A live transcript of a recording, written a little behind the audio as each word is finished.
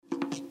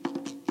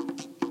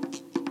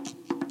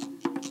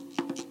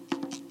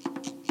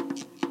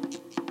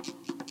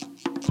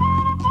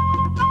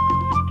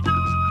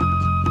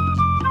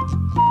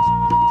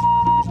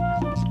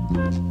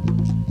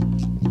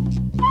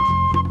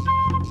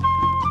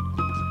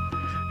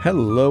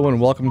Hello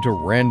and welcome to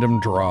Random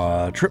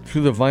Draw, a trip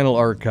through the vinyl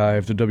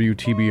archive to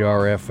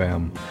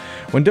WTBR-FM.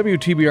 When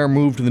WTBR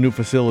moved to the new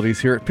facilities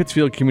here at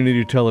Pittsfield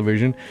Community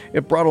Television,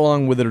 it brought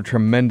along with it a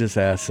tremendous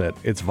asset,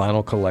 its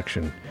vinyl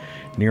collection.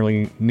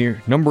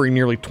 Numbering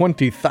nearly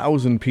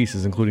 20,000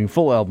 pieces, including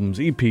full albums,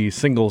 EPs,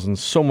 singles, and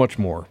so much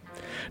more.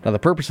 Now, the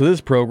purpose of this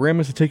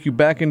program is to take you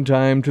back in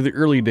time to the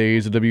early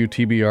days of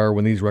WTBR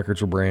when these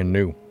records were brand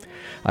new.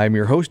 I am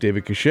your host,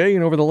 David Cachet,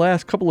 and over the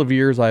last couple of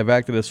years, I've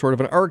acted as sort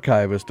of an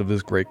archivist of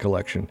this great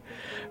collection.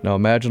 Now,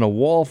 imagine a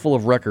wall full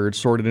of records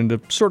sorted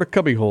into sort of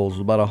cubby holes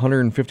with about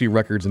 150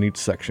 records in each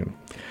section.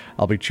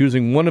 I'll be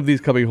choosing one of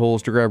these cubby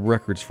holes to grab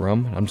records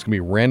from. I'm just going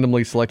to be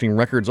randomly selecting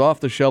records off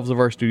the shelves of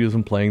our studios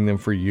and playing them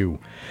for you.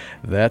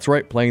 That's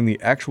right, playing the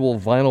actual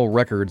vinyl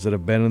records that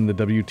have been in the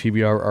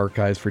WTBR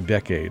archives for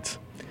decades.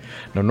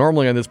 Now,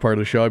 normally on this part of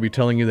the show, I'd be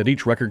telling you that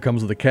each record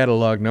comes with a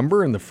catalog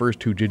number, and the first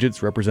two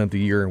digits represent the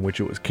year in which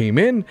it came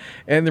in,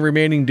 and the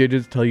remaining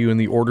digits tell you in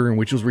the order in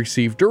which it was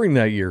received during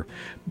that year.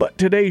 But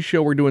today's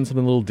show, we're doing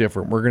something a little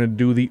different. We're going to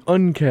do the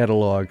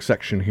uncatalogued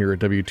section here at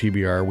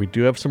WTBR. We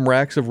do have some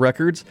racks of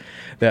records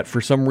that,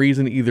 for some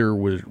reason, either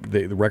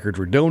the records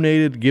were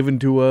donated, given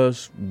to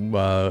us,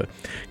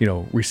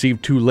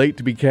 received too late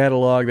to be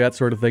cataloged, that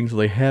sort of thing. So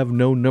they have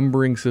no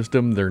numbering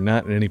system. They're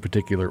not in any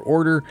particular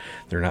order.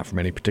 They're not from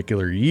any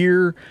particular year.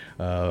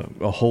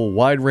 A whole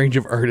wide range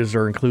of artists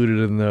are included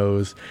in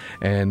those,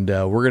 and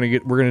we're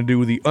gonna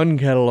do the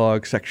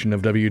uncatalogued section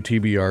of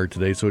WTBR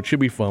today. So it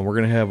should be fun. We're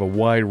gonna have a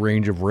wide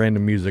range of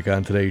random music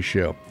on today's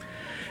show,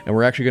 and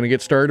we're actually gonna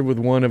get started with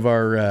one of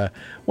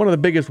the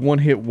biggest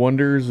one-hit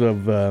wonders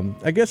of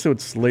I guess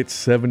it's late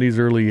 '70s,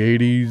 early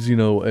 '80s.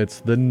 It's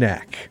the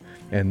Knack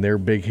and their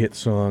big hit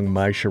song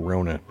 "My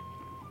Sharona."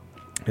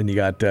 And you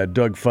got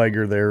Doug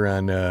Fieger there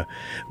on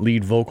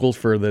lead vocals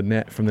from the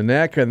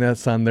Knack, and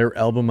that's on their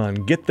album on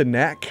Get the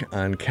Knack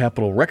on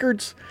Capitol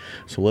Records.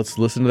 So let's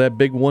listen to that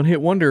big one-hit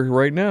wonder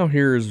right now.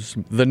 Here's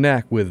the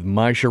Knack with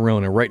My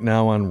Sharona right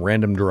now on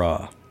Random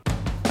Draw.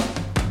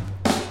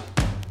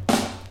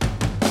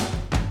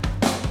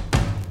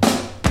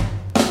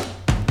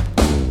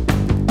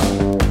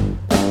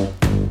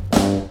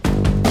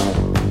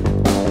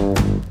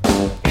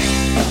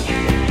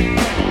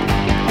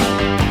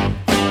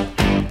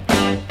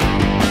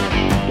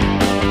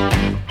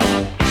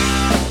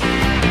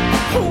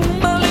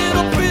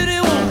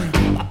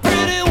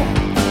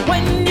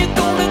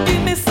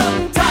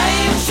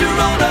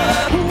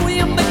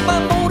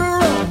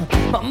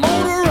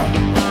 Motor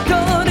run,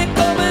 got it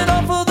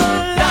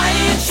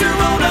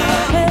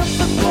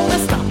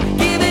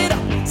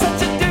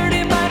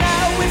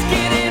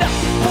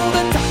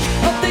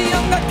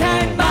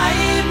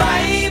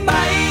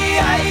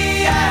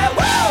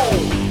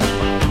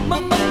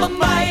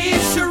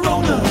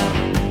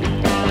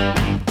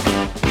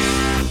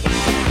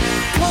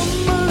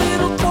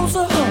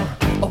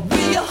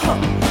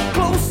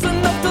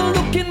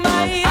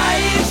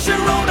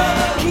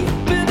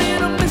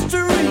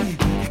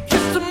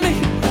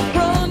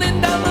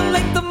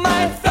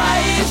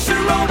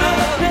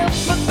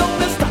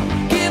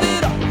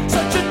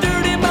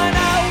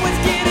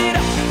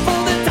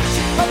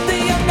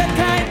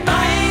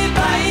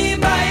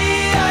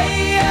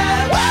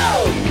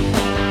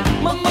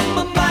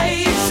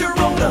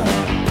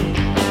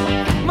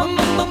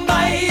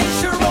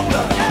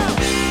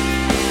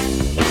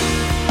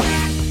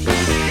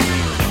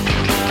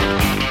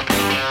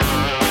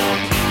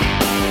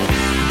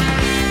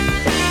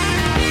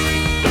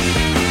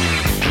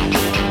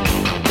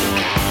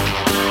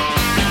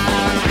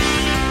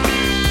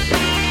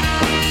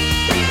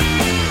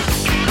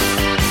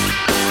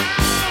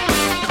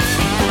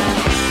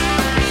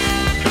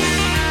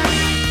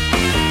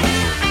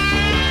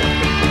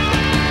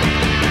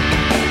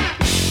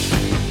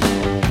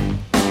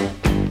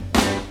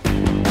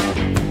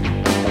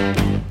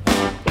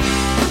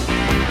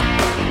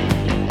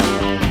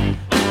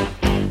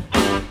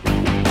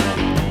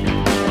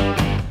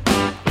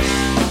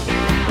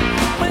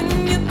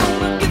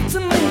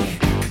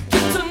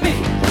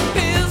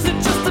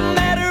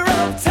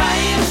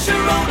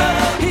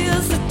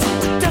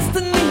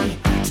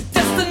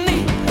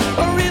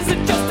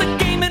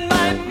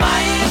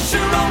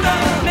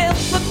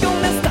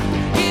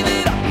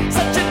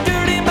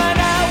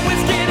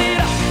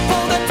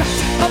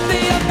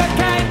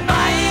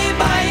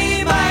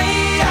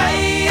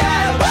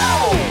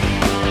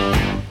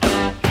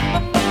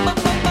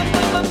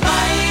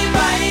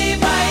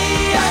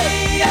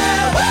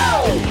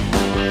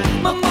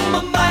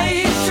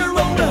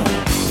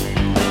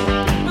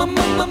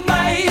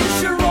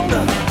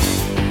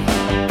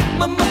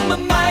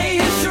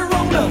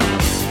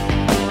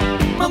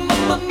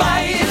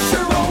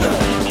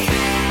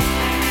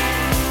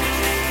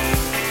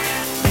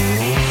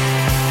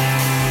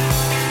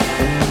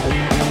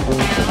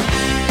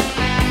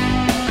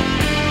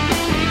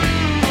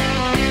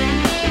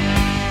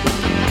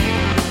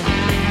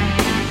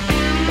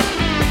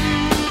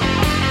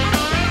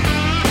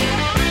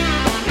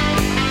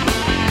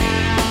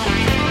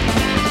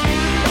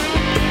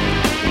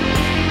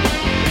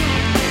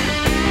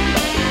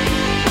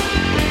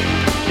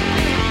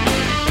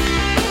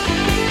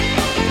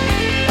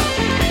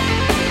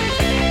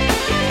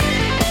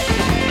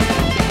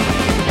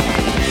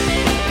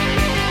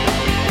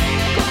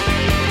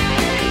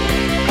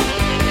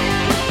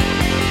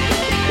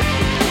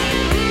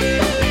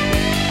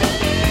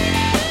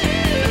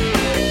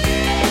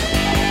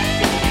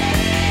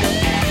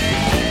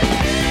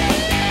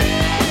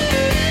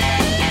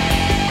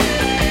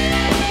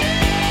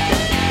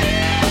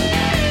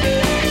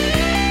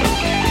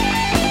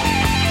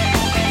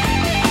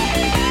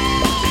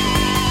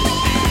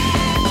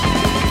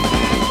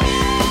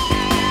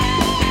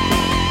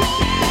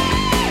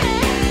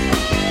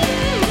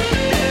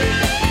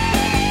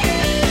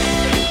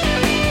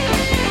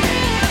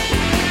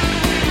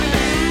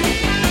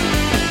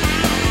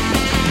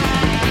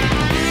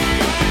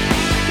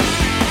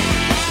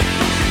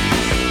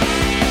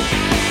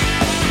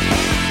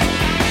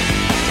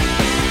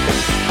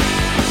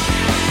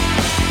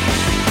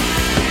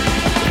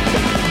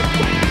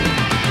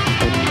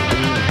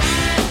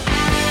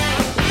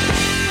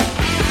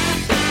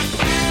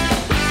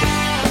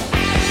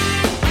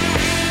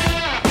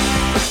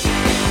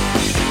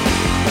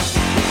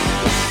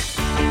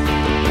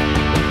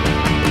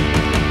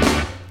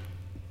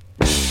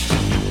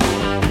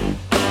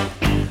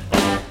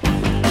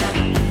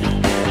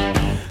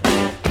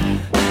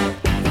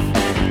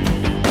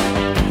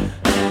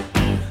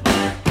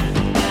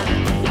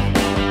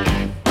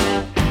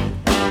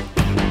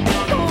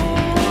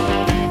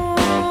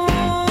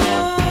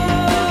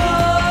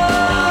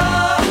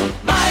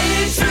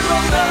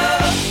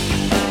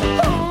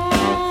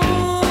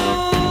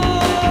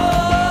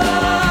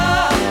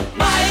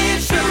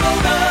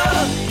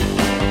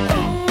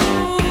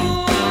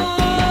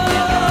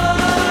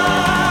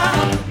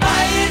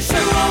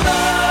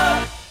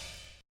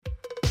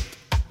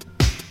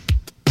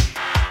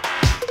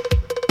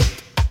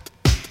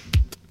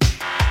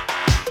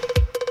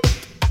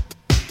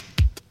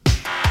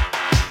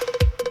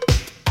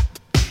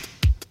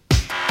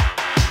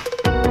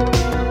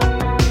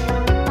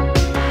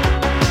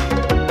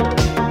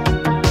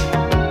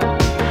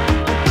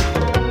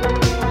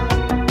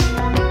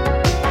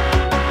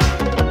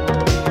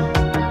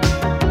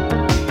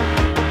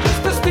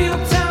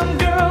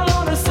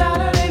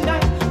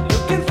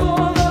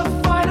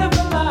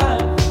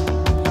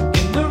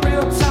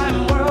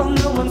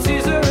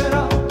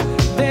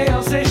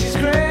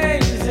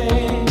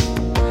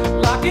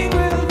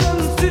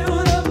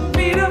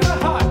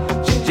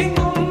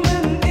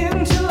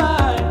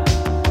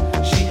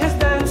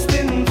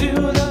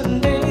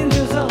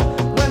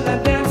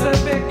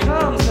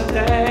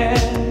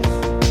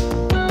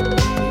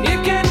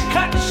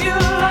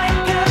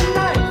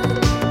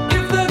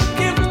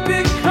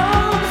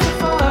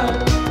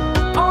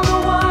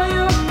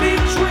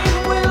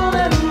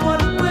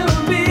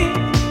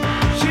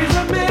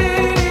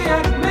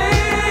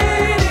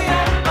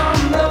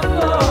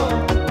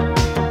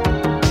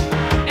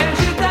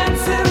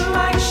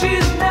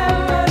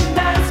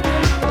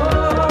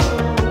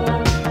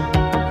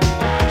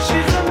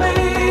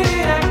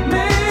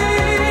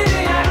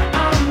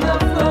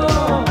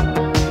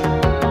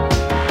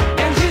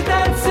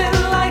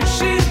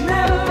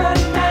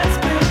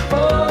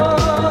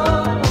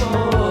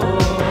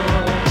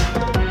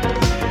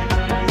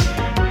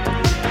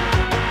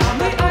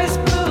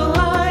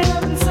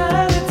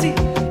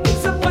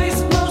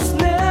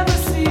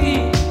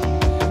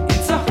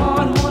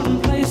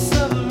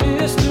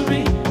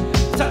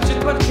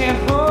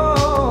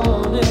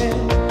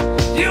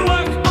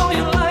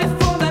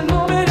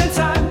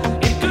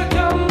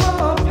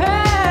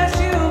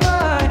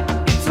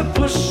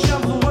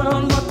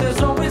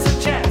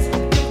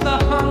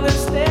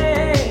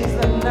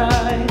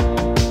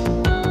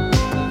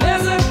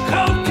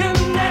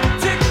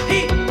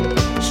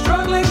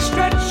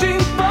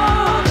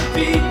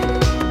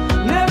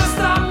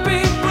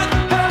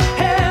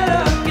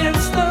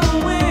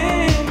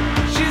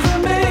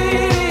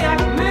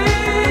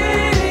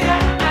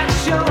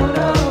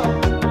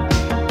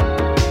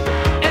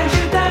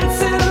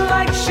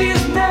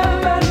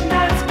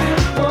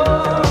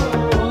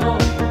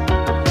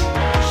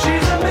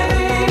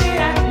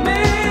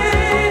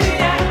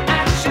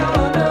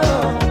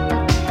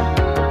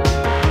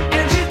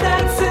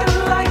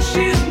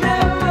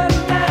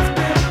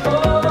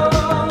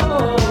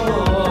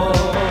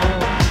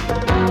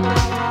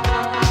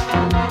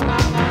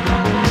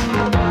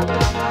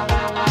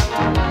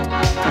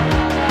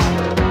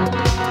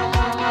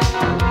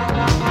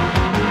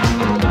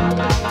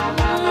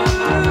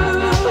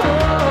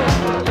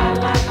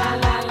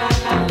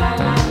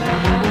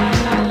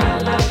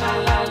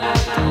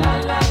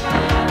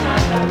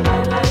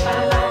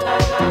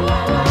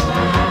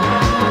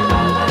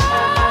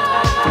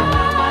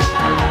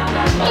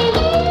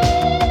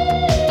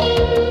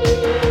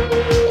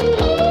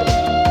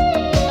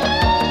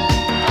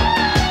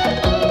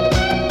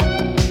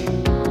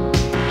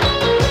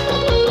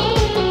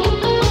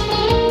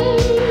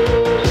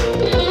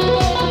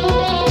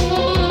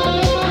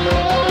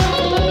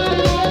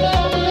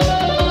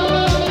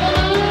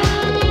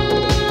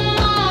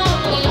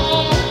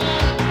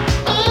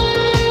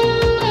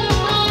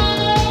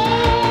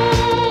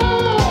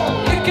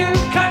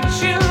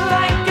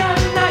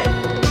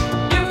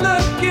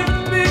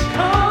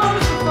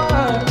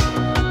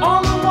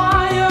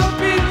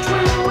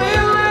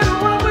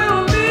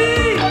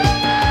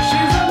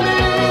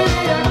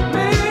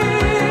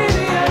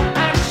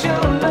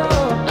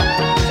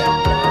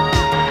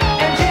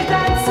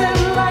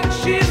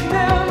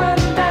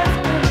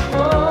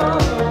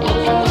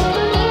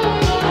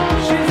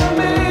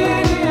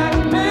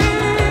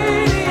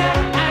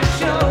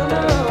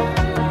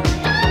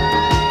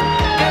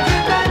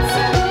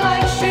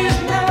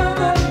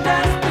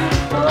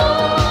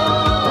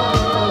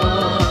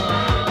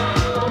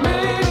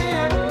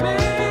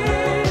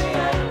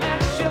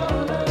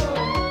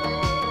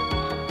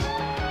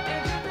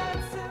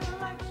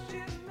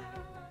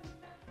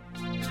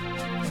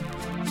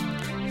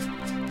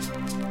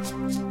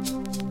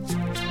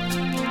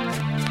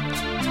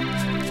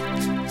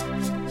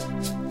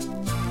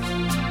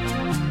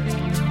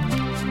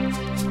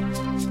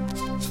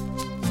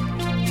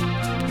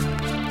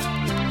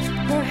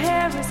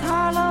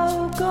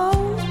of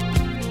gold,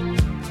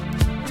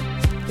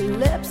 her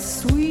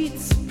lips sweet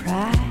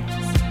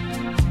surprise,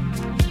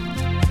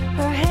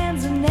 her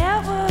hands are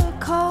never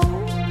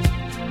cold.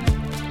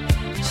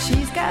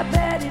 She's got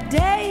Betty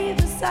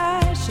Davis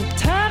eyes, she'll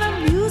turn her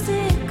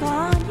music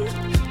on you.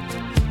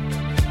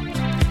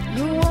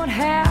 You won't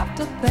have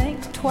to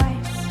think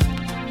twice.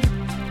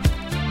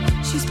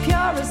 She's pure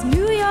as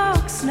New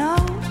York snow.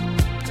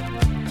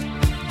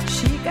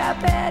 She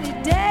got Betty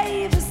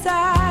Davis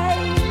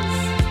eyes.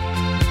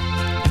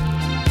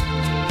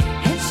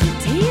 And she'll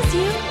tease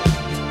you,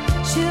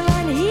 she'll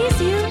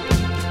unease you,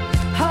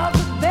 all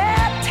the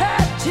better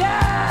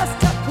just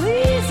to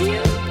please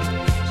you.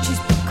 She's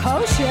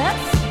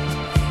precocious,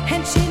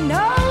 and she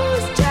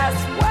knows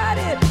just what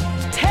it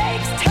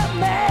takes to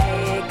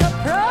make a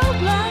pro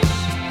blush.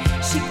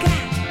 She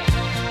got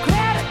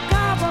Greta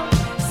Garbo,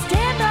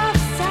 standoff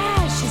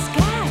size. She's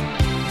got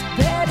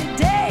Betty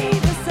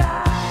Davis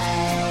eyes.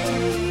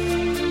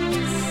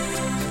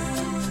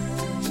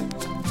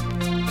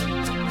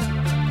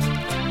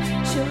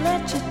 She'll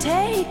let you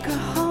take her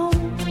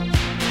home,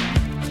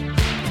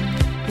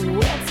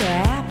 whets her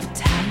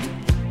appetite.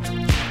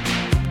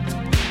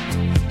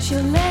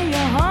 She'll lay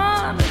you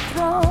on the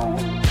throne.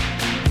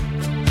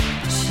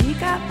 She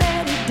got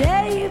Betty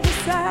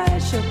Davis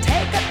eyes. She'll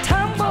take a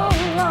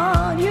tumble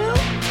on you,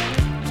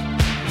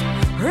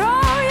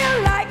 roll you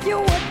like you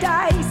were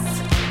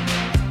dice,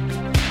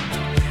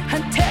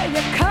 until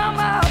you come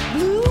out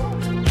blue.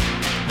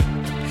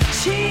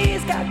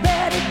 She's got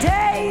Betty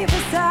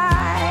Davis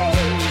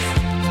eyes.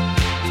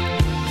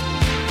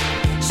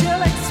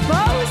 She'll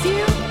expose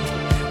you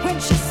when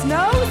she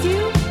snows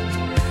you,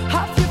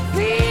 off your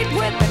feet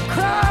with the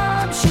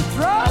crumbs she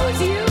throws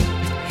you.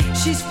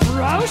 She's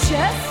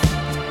ferocious,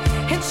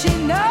 and she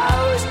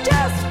knows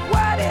just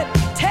what it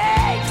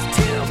takes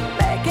to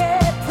make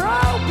it pro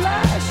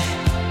blush.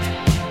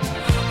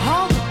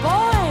 All the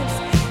boys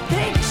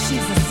think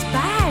she's a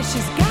spy.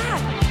 She's got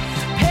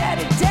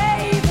Betty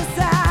Davis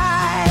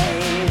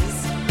eyes.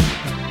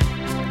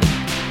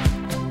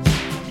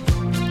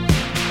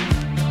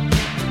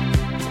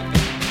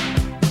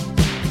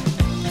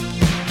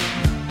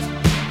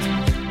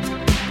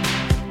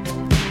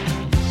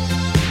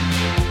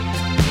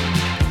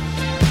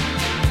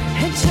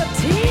 And she'll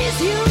tease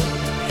you,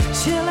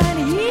 she'll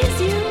unease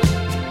you,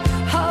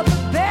 all the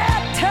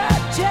better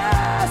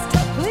just to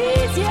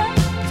please you.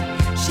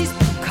 She's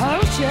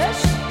precocious,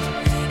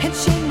 and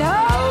she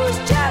knows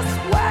just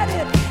what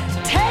it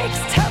takes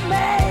to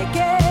make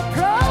it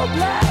pro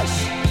blush.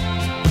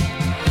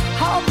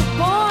 All the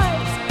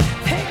boys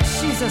think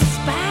she's a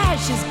spy.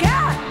 She's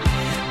got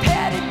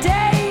Betty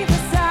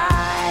Davis eyes.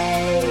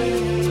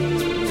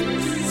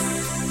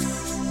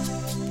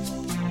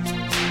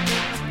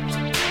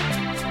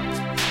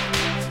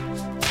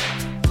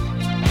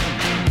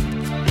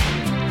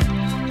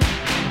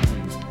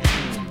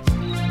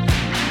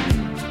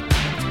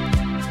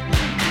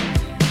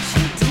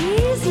 She'll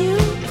tease you,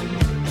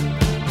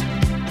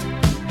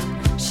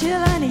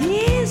 she'll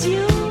unease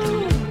you,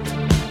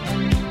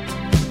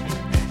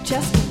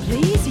 just to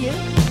please you.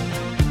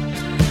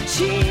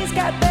 She's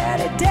got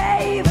Betty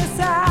Davis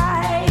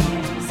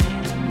eyes.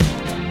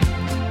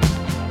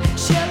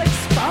 She'll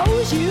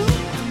expose you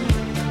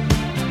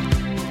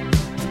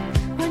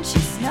when she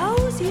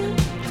snows you.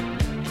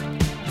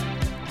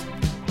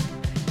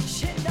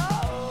 She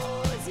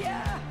knows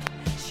ya.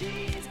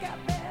 She's got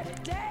Betty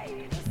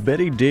Davis.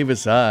 Betty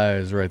Davis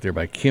Eyes right there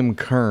by Kim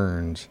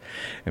Carnes.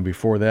 And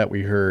before that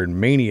we heard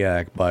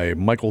Maniac by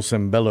Michael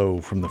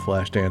Sembello from the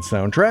Flashdance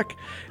soundtrack.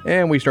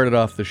 And we started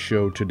off the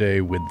show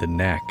today with The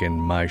Knack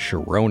and My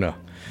Sharona.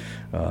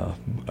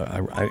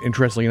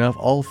 Interestingly enough,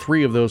 all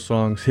three of those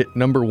songs hit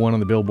number one on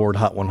the Billboard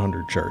Hot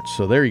 100 charts.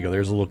 So there you go.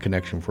 There's a little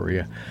connection for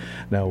you.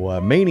 Now,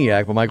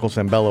 Maniac by Michael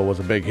Sembello was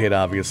a big hit,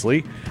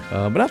 obviously.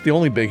 But not the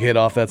only big hit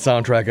off that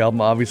soundtrack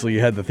album. Obviously, you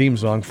had the theme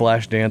song,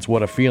 Flashdance,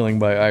 What a Feeling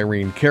by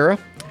Irene Cara.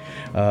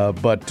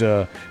 But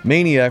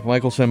Maniac,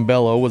 Michael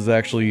Sembello, was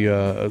actually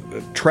a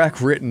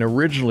track written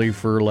originally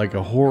for like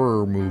a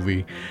horror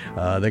movie.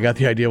 They got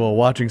the idea while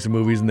watching some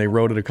movies and they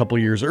wrote it a couple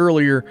years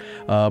earlier,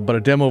 but a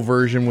demo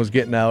version was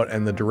getting out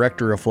and the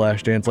director of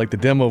Flashdance liked the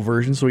demo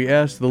version, so he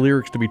asked the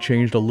lyrics to be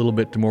changed a little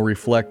bit to more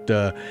reflect,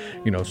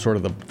 sort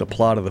of the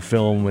plot of the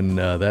film and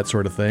that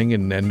sort of thing,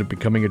 and ended up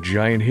becoming a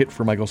giant hit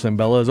for Michael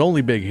Sembello, his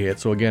only big hit.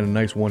 So again, a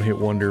nice one-hit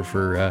wonder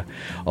for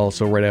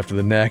also right after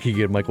The Knack, you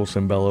get Michael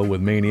Sembello with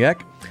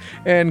Maniac.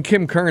 And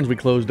Kim Carnes we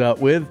closed out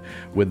with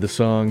the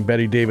song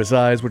Betty Davis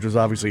Eyes, which was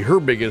obviously her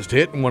biggest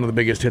hit and one of the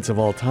biggest hits of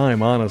all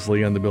time,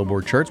 honestly, on the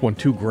Billboard charts. Won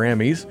 2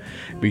 Grammys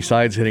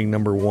besides hitting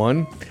number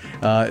 1.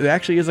 It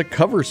actually is a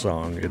cover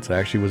song. It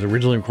actually was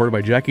originally recorded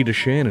by Jackie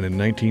DeShannon in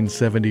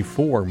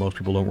 1974. Most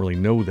people don't really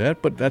know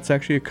that, but that's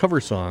actually a cover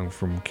song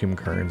from Kim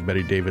Carnes,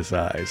 Betty Davis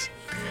Eyes.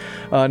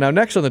 Now,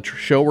 next on the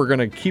show, we're going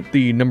to keep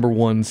the number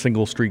one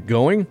single streak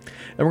going,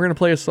 and we're going to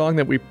play a song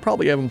that we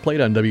probably haven't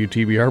played on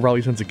WTBR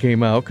probably since it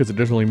came out, because it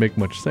doesn't really make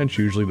much sense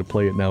usually to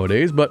play it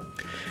nowadays, but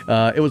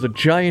it was a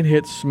giant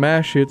hit,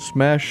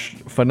 smash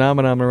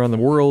phenomenon around the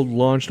world,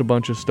 launched a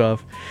bunch of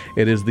stuff.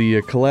 It is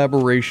the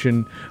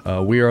collaboration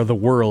We Are the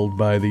World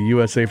by the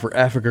USA for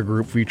Africa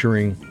group,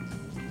 featuring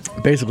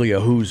basically a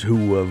who's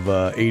who of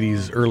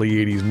early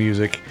 80s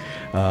music.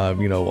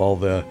 All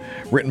the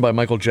written by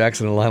Michael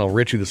Jackson and Lionel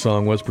Richie. The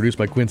song was produced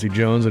by Quincy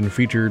Jones and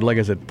featured, like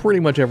I said,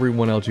 pretty much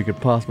everyone else you could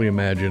possibly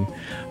imagine.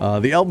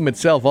 The album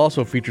itself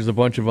also features a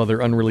bunch of other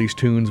unreleased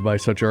tunes by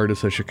such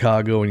artists as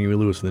Chicago and Huey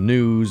Lewis and the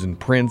News and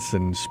Prince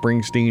and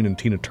Springsteen and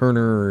Tina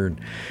Turner,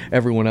 and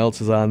everyone else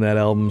is on that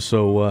album.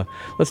 So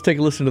let's take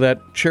a listen to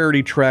that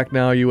charity track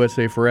now,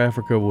 USA for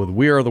Africa, with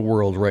We Are the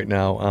World right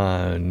now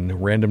on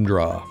Random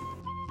Draw.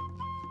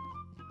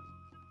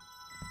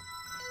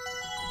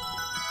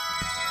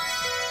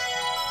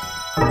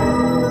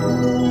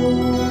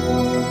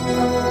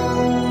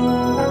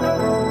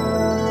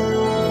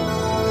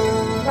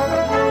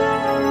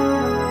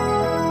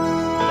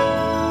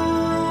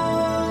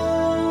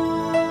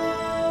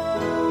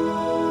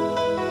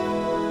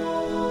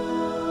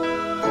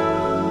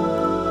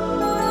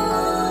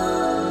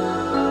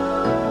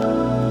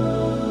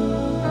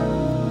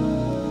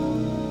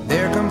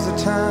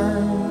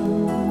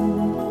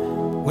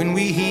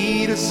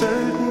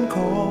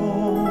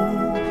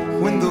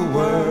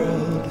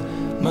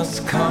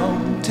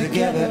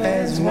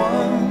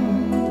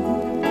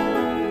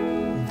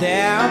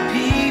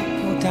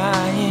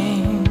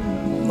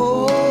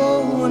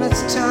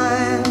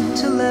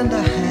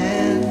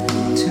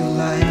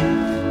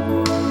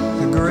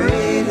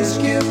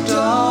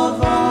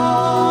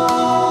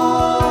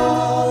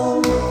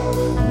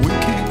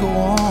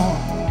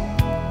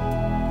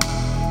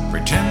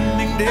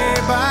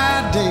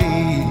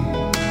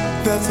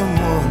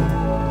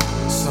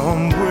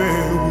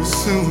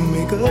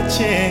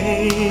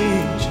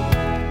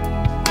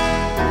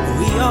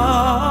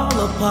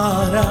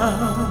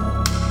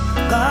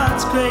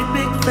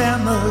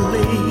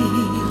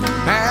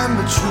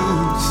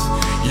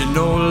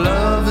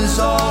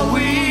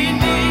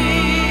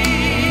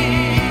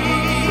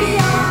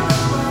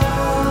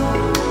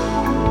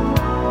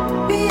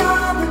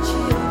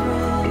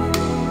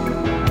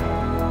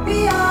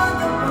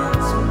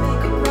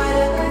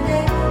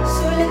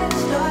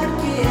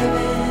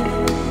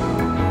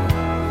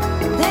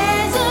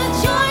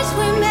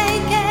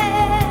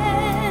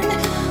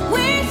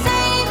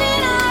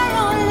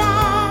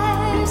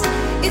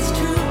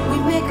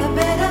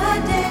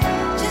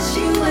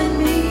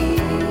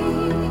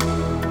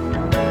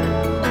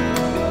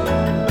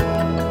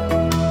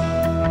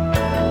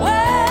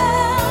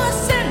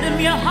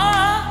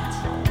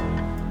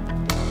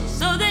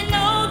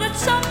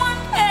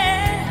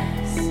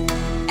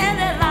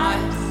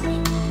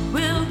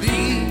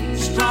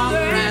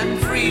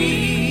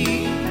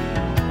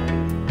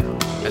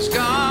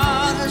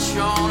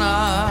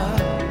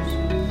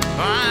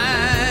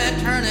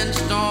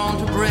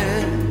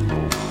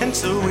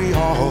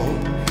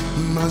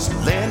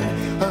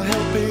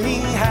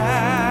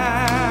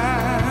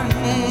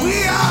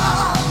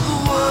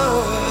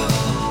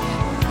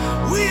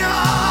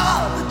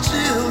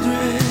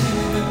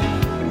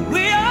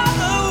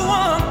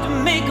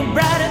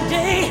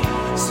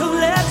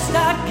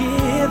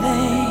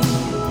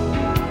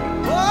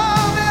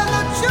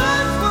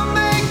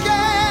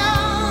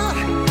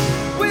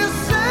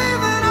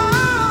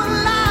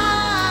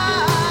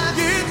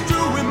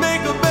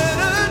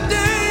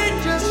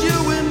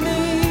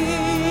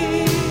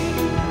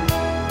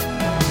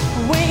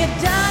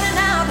 Down and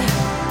out.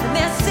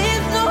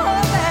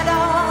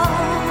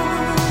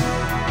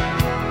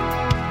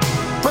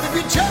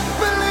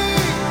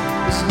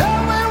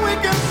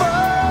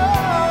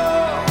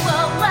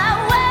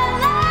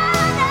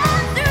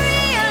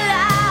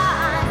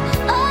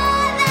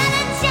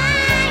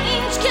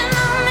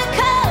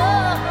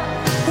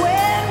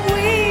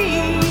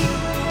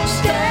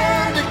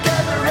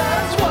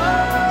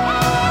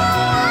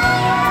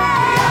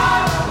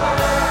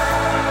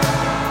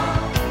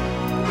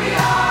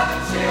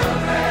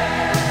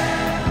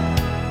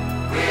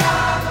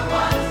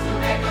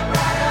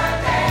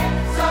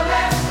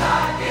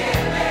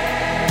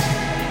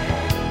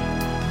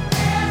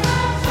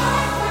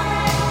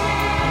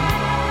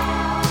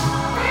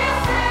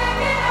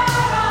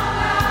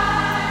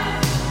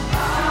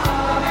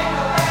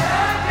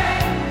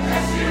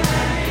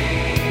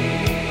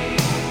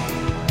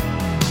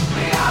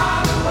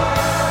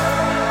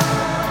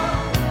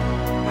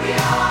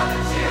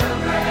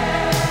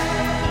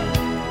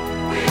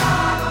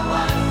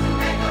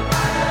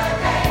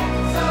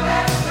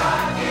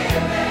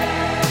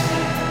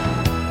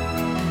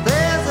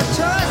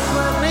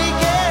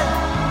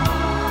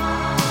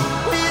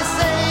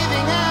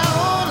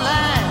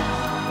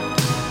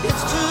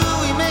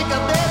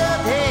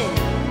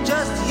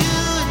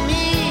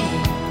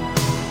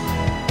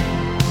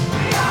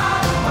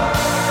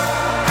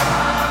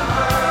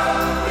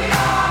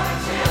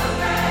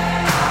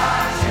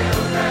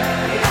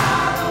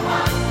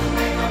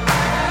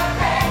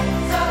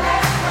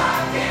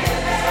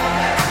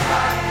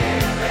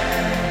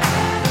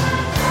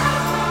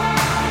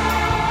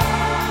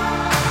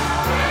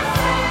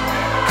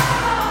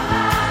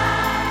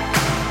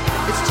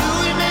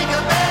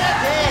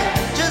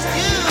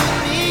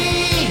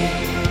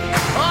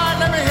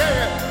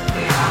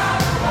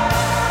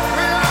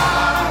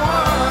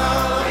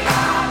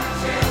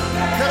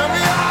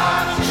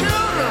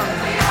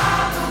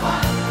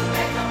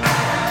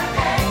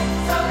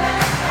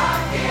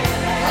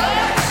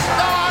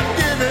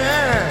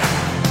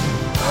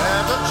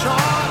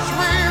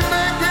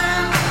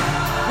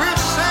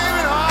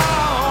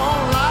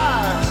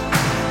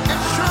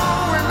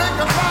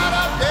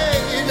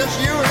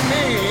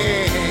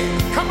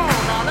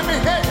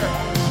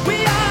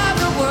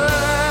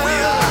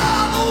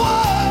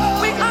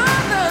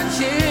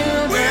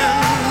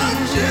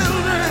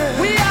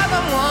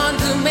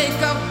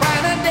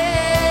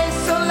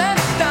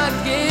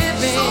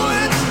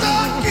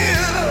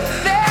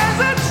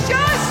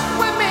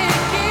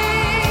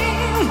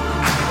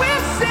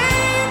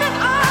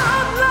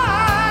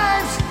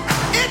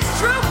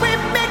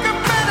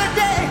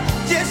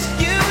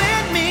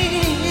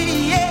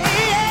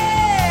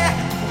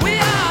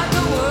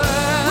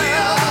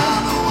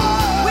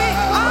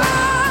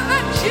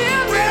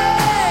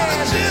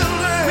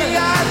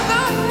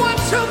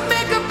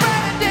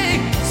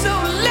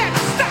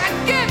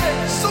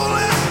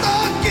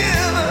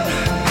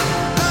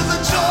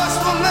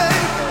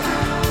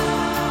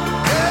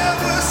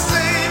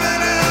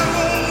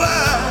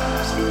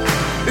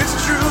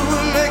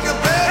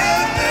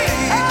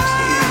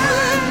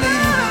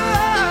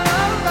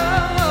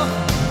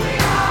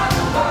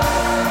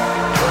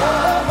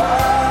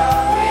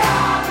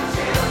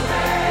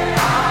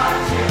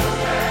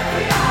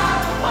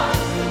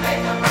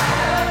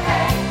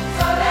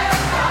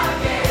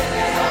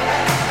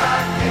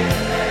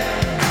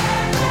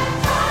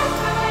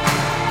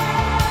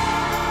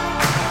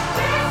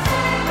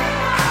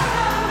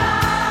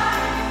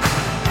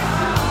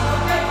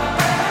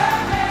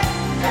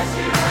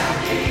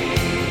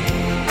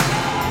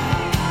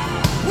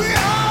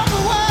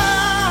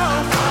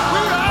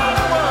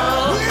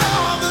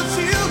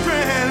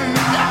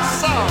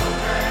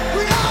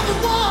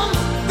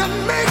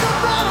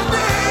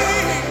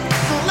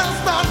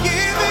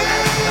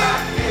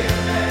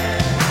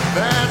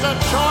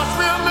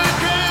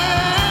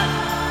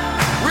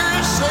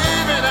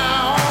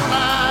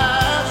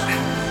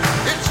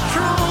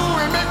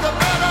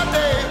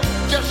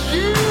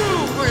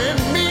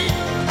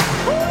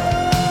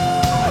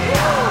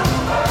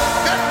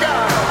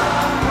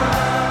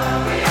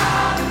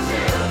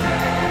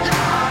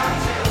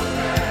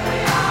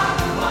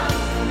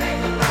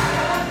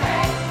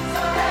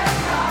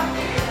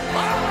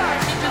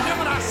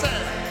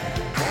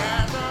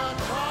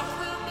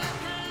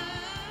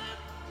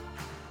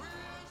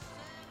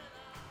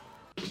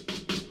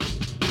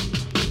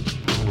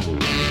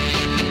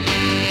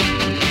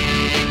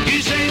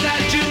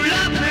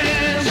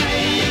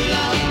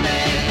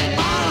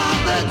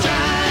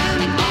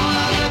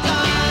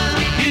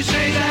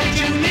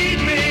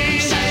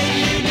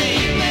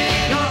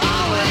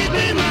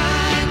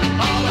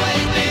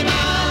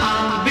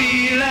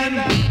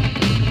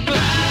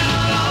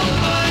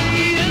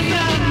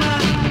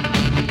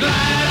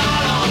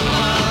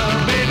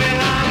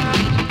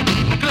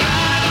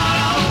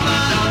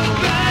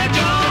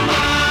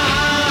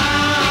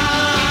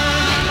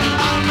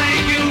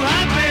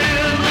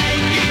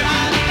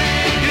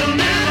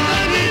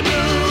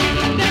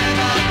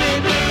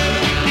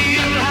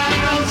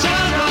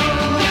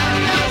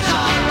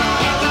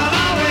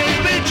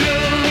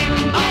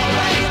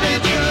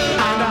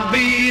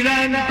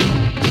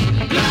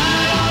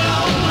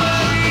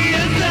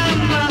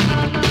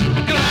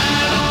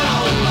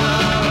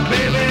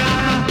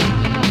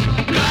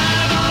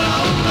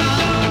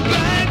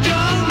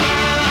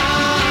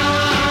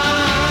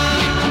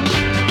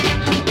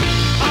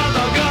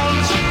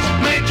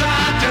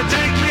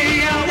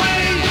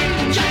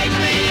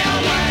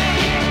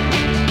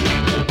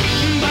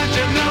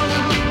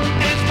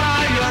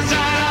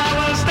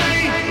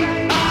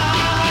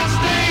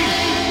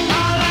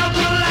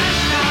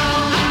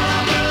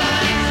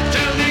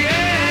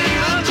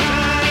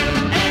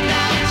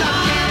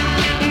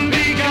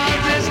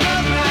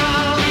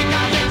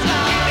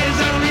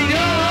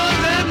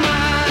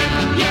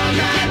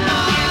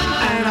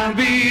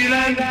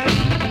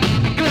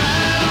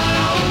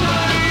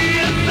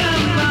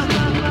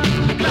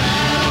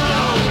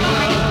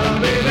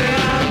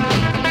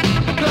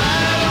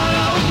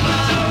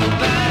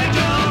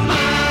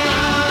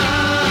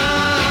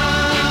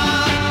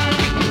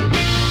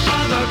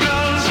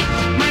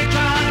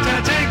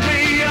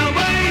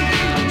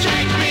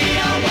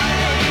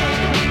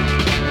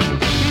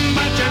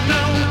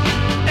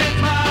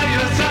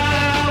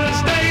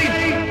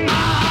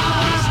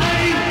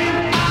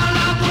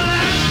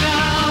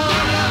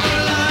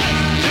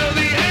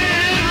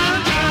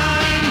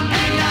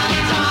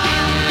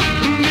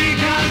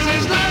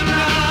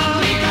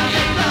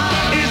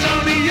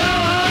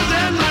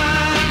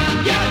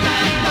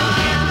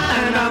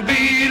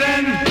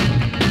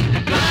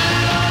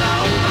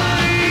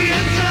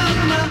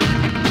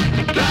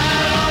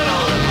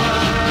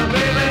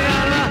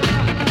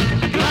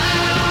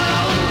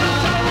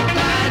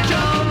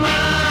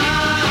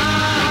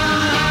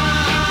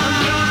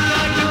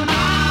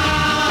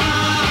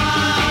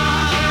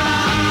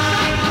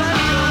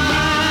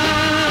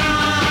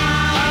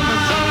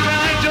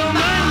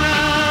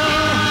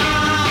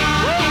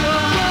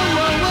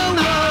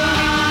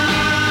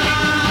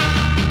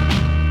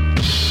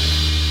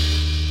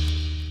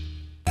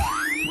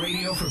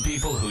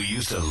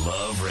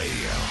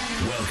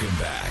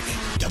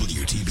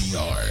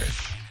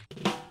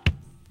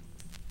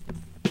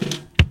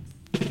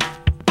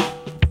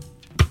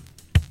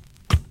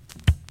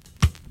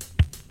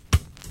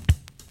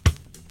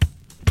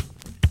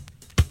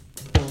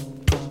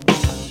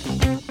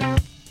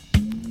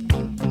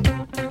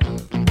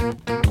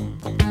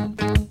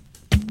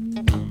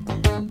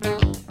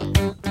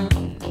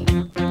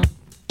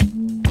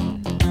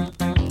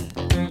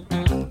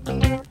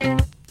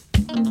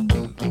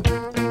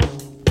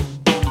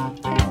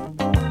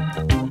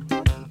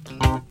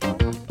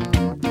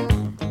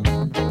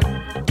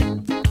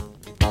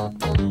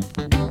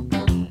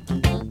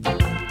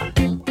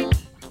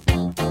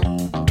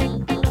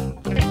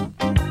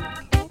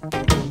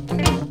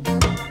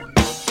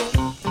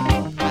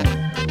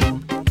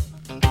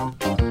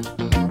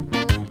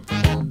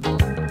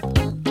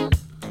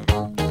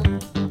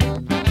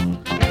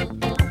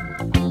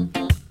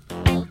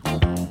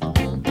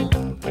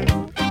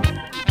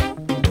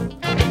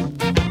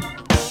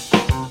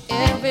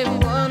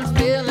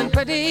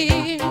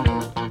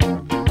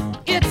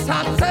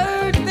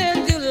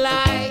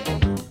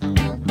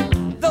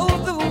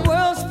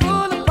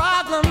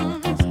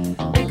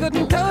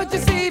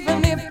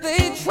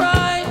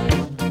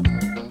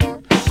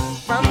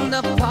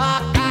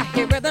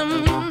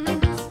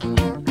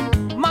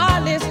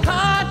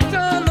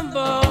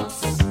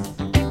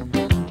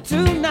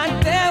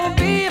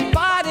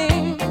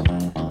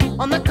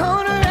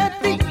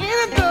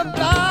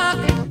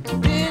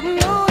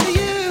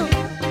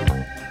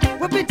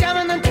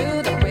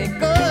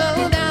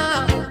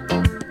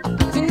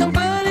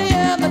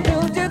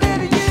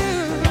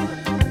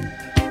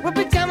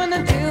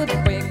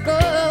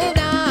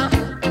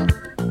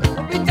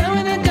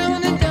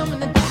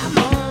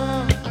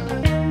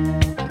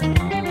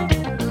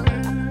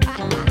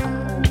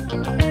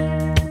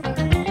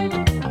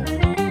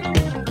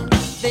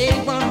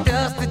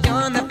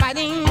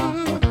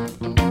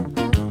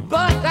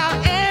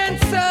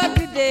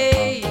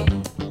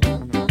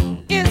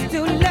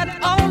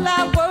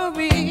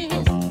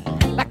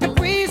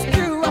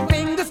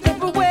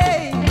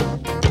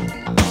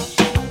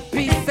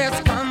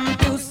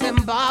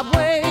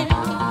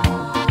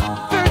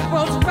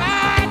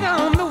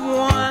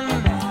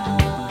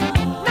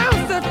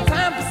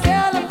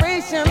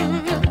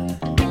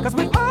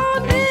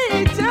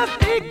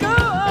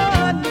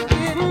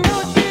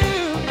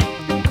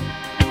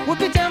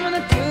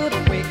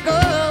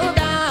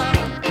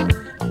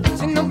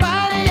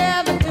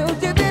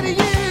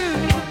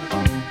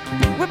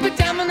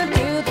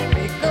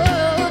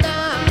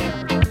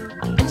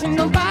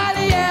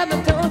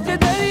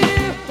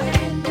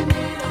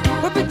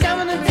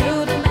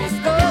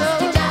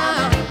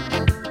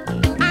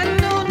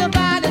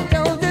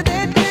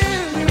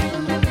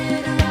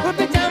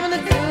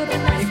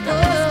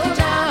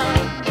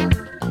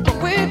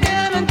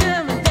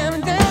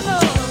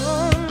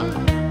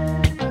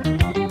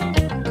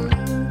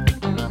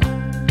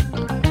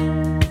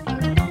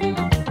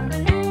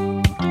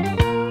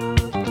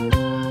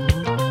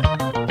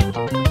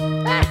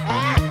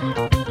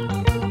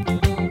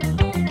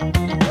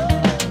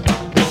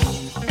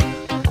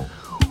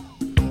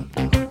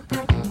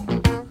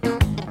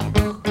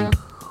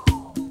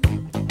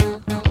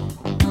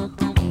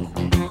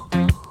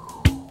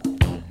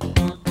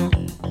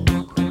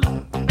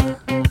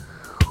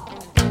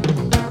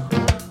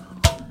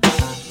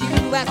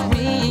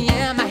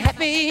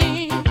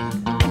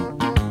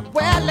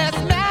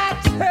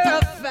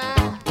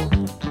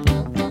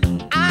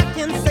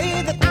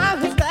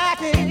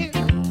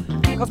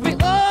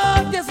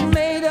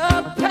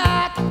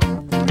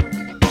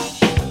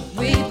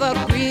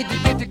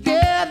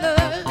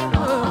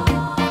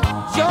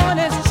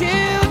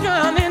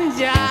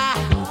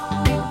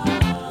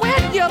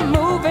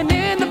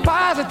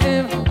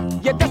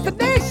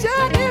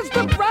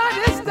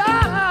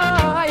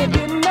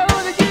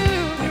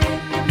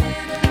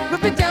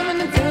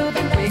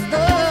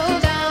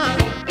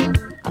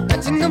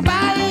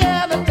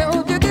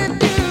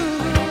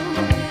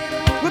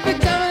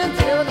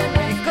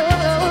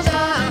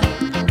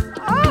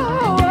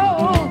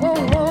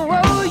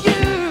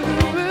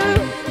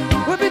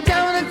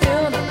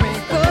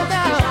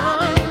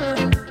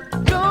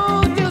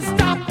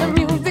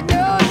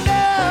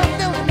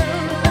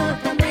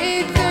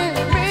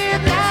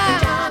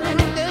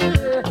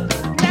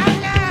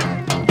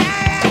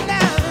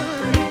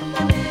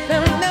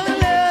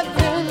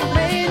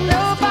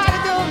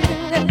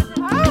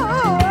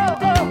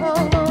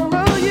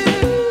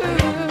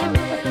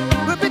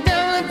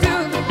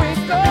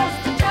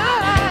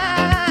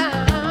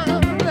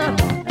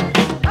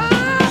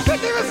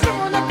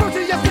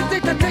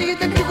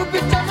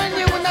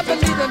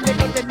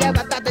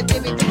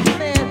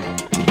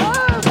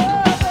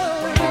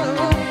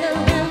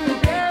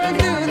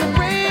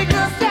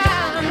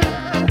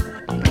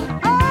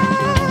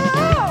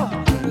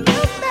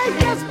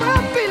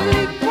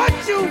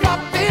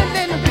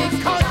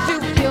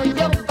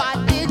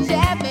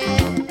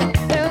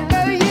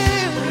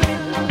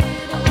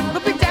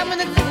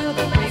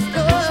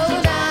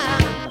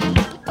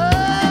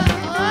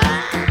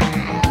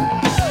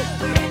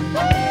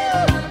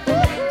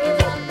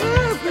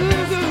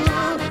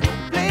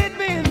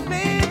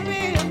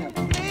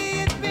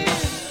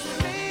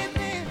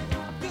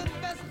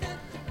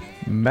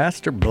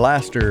 Master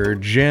Blaster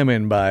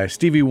Jammin' by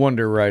Stevie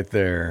Wonder right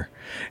there.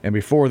 And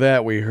before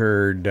that, we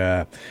heard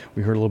a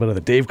little bit of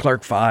the Dave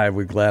Clark 5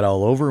 with Glad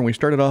All Over, and we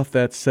started off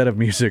that set of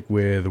music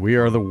with We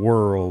Are the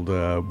World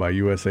by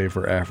USA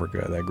for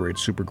Africa, that great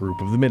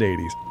supergroup of the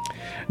mid-'80s.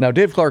 Now,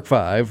 Dave Clark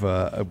 5,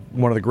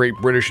 one of the great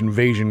British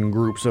invasion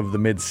groups of the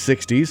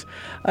mid-'60s,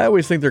 I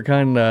always think they're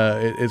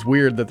it's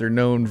weird that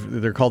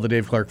they're called the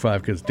Dave Clark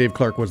 5 because Dave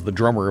Clark was the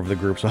drummer of the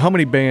group. So how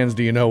many bands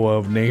do you know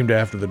of named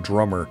after the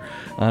drummer?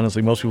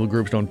 Honestly, most people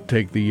groups don't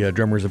take the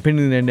drummer's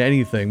opinion into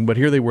anything, but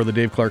here they were, the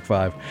Dave Clark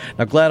 5.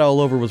 Now, Glad All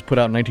Over was put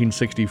out in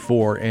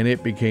 1964, and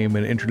it became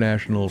an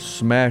international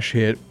smash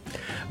hit.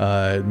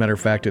 Matter of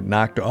fact, it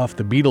knocked off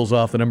the Beatles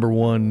off the number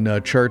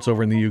one charts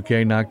over in the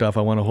UK, knocked off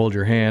I Want to Hold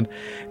Your Hand,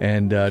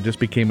 and just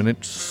became a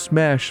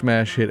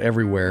smash hit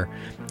everywhere.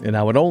 And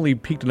now it only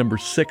peaked at number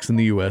 6 in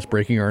the US,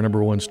 breaking our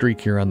number one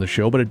streak here on the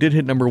show, but it did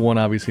hit number 1,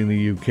 obviously, in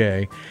the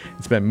UK.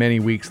 It spent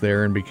many weeks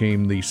there and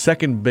became the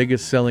second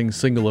biggest selling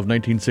single of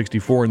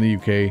 1964 in the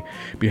UK,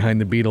 behind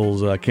the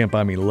Beatles' Can't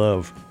Buy Me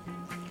Love.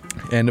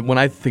 And when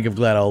I think of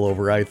Glad All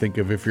Over, I think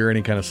of, if you're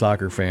any kind of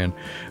soccer fan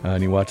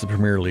and you watch the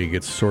Premier League,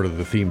 it's sort of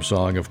the theme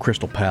song of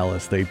Crystal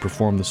Palace. They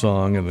perform the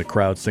song and the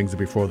crowd sings it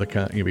before the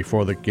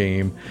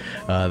game.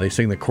 They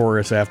sing the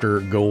chorus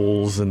after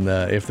goals, and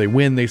if they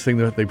win, they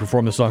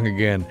perform the song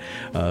again.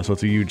 So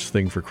it's a huge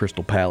thing for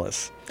Crystal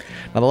Palace.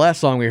 Now, the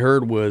last song we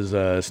heard was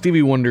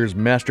Stevie Wonder's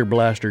Master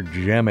Blaster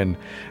Jammin',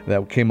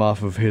 that came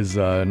off of his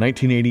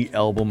 1980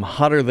 album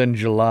Hotter Than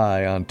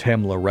July on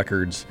Tamla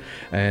Records.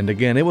 And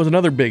again, it was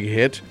another big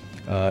hit.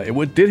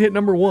 It did hit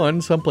number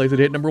 1 someplace. It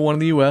hit number 1 in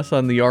the U.S.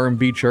 on the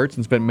R&B charts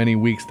and spent many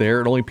weeks there.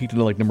 It only peaked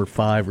into like number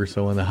 5 or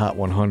so in the Hot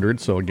 100,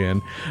 so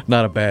again,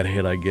 not a bad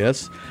hit, I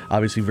guess.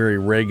 Obviously very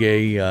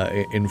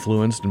reggae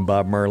influenced and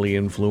Bob Marley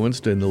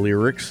influenced in the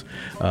lyrics.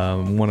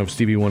 One of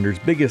Stevie Wonder's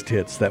biggest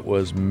hits, that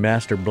was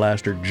Master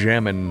Blaster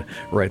Jammin'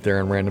 right there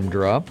on Random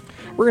Draw.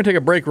 We're going to take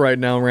a break right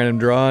now on Random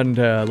Draw and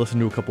listen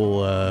to a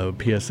couple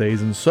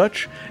PSAs and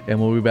such, and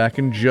we'll be back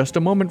in just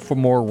a moment for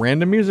more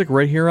random music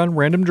right here on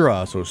Random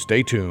Draw, so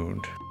stay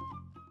tuned.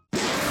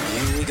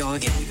 Here we go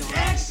again.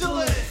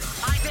 Excellent!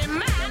 I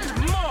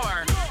demand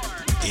more!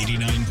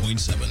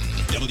 89.7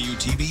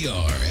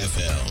 WTBR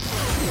FM.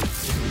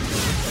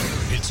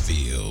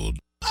 Pittsfield.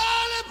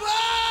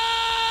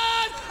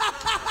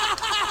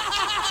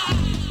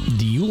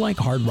 Do you like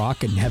hard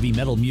rock and heavy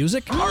metal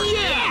music?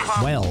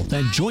 Yeah! Well,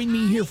 then join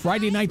me here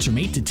Friday nights from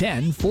 8 to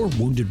 10 for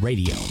Wounded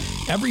Radio.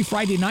 Every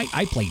Friday night,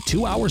 I play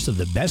 2 hours of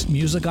the best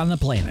music on the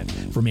planet,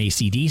 from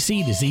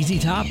AC/DC to ZZ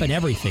Top and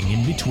everything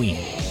in between.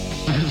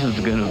 This is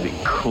gonna be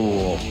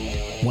cool.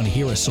 Want to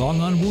hear a song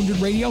on Wounded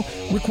Radio?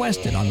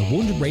 Request it on the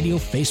Wounded Radio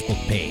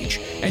Facebook page.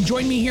 And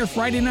join me here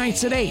Friday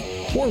nights at 8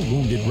 for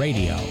Wounded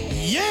Radio.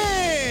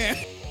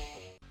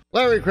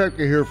 Larry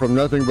Krepke here from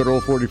Nothing But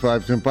Old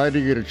 45s,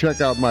 inviting you to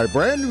check out my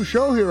brand new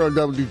show here on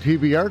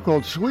WTBR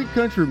called Sweet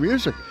Country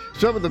Music.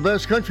 Some of the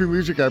best country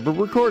music ever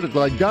recorded,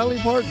 like Dolly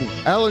Parton,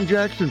 Alan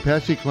Jackson,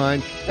 Patsy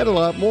Cline, and a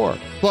lot more.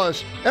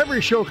 Plus,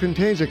 every show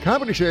contains a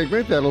comedy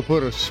segment that'll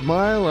put a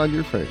smile on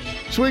your face.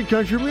 Sweet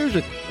Country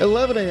Music,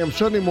 11 a.m.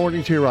 Sunday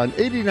mornings here on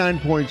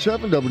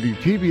 89.7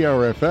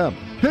 WTBR FM,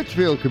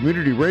 Pittsfield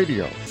Community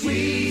Radio.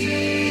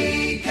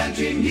 Sweet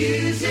country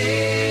music.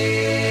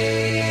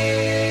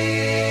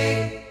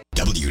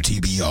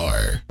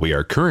 WTBR. We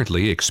are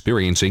currently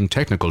experiencing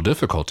technical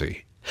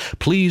difficulty.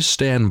 Please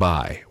stand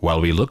by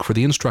while we look for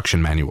the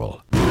instruction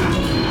manual.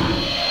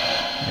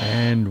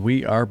 And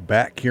we are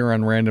back here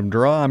on Random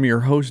Draw. I'm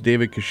your host,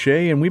 David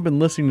Cachet, and we've been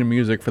listening to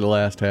music for the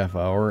last half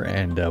hour,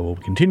 and we'll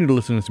continue to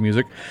listen to this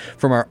music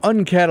from our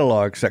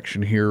uncataloged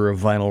section here of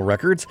vinyl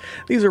records.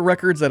 These are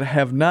records that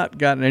have not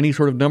gotten any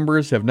sort of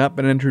numbers, have not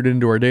been entered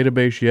into our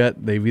database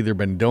yet. They've either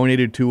been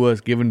donated to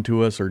us, given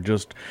to us, or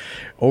just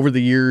over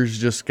the years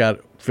just got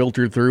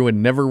filtered through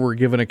and never were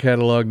given a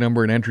catalog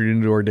number and entered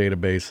into our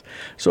database.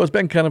 So it's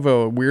been kind of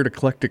a weird,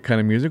 eclectic kind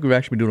of music. We've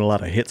actually been doing a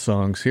lot of hit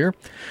songs here.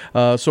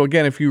 So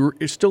again, if you're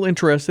still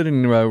interested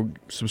in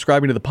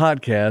subscribing to the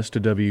podcast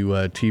to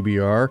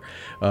WTBR,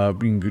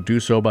 you can do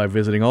so by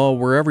visiting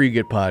wherever you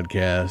get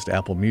podcasts,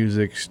 Apple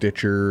Music,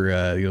 Stitcher,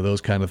 those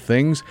kind of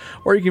things.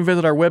 Or you can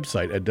visit our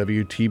website at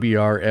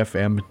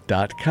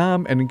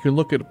WTBRFM.com, and you can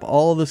look at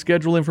all the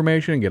schedule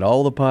information and get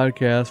all the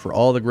podcasts for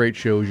all the great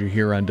shows you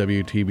hear on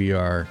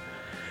WTBR.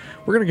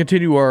 We're going to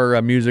continue our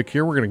music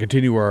here. We're going to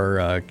continue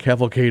our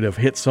cavalcade of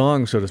hit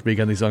songs, so to speak,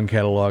 on these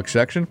uncatalogued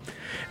section.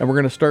 And we're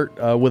going to start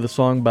with a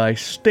song by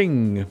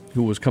Sting,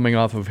 who was coming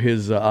off of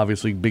his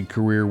obviously big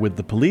career with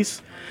the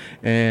Police.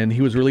 And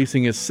he was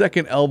releasing his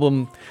second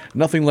album,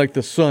 Nothing Like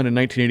the Sun, in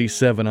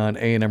 1987 on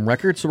A&M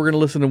Records. So we're going to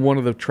listen to one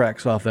of the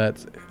tracks off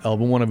that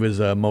album, one of his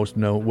most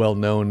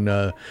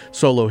well-known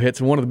solo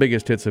hits, and one of the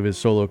biggest hits of his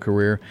solo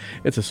career.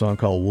 It's a song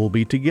called We'll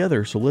Be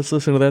Together. So let's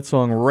listen to that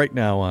song right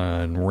now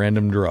on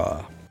Random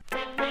Draw.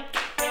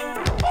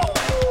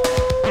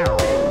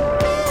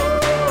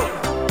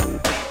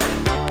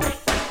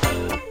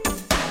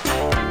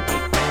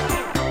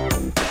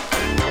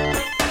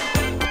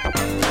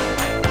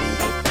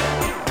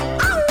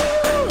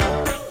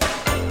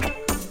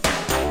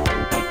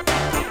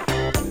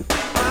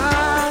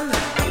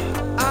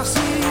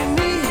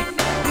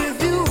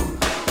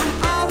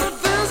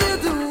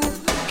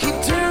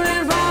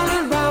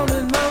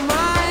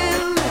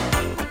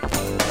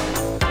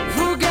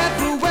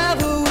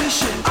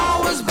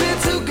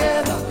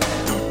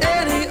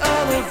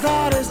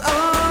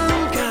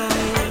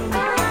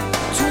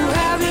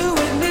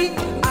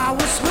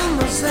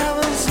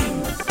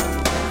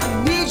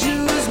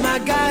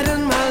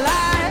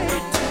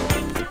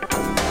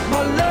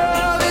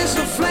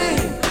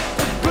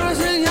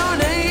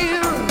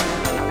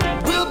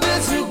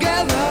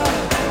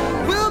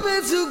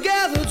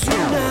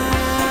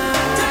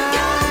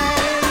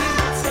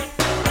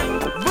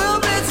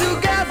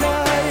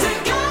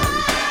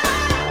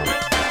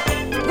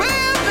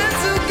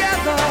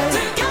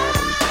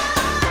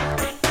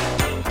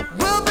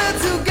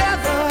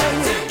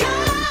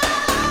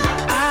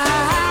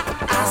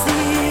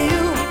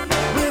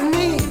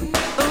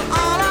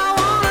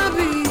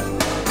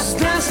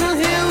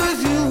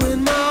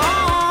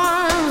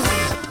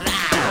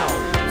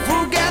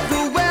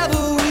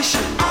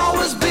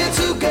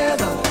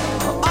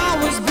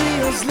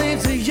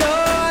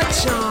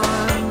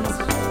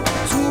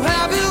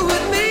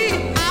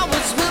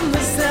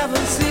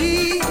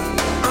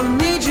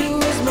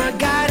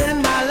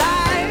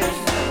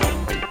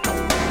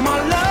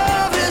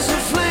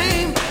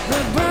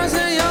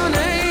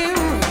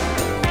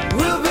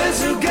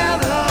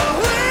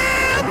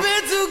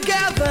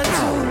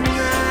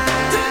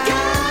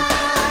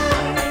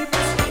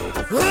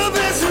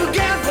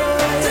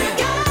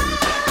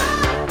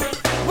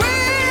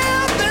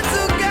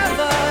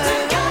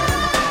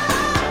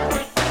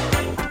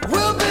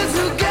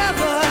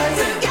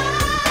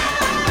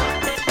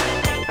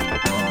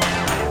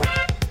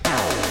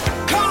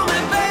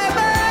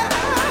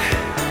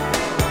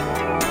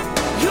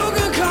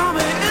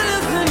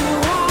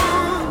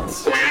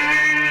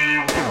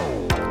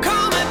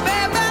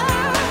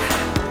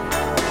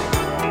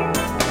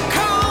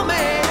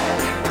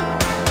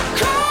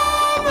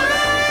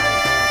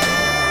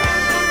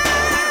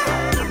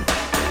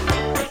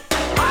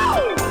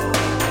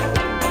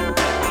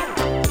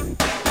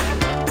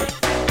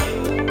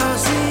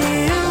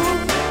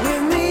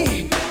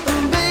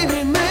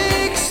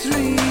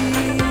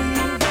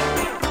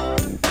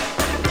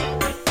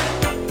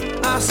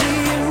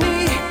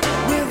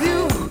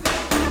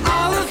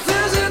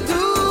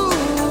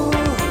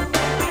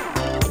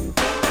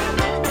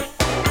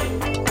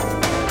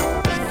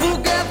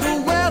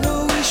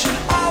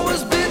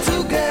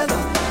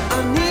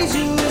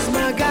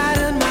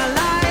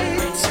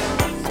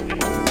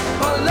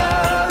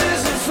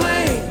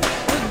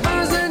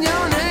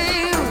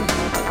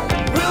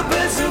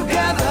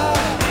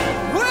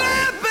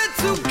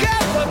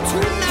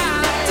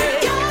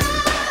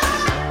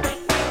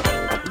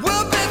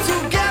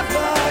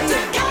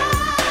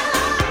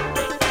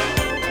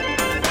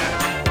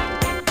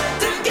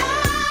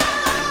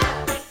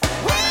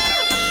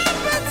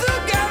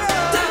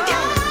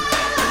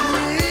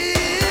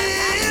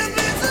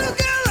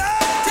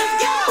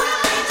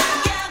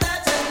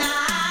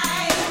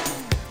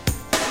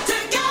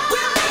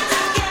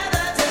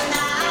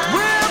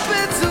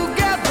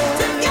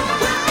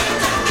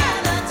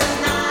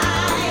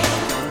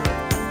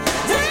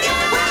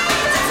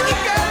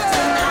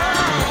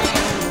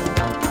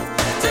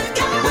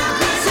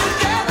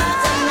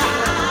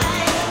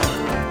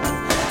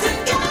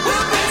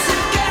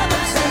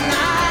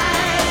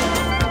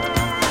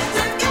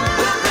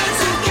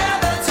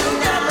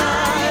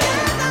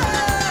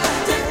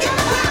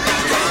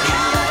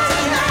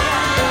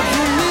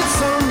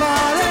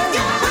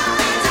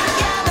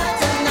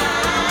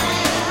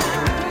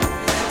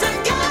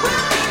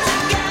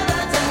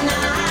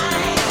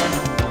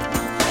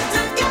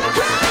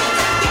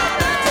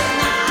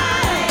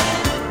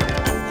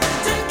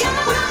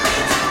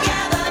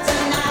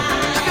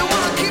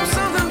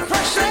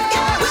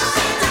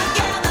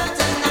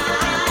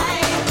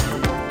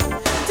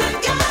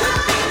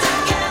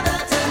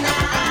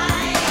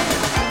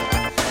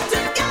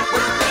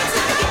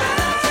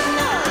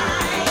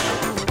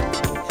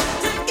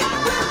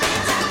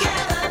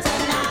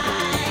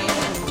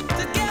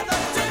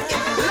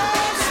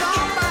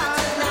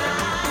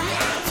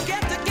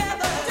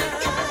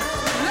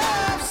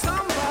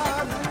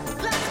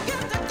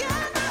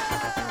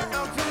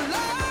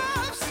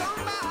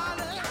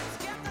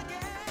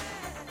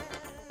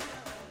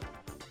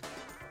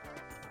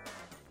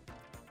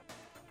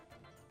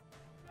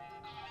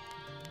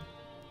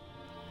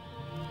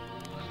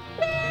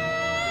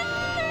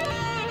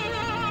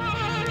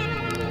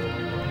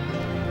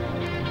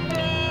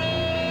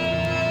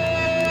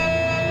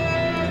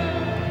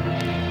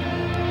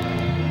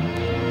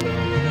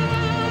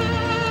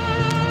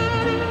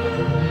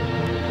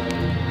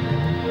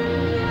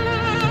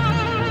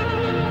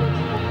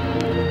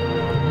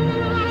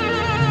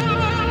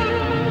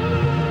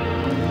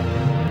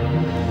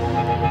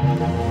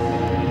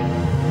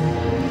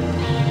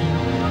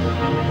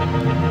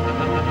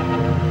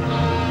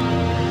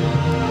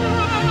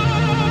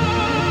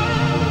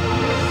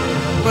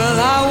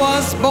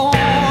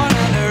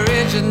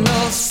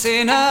 original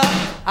sinner.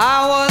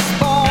 I was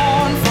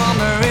born from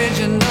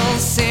original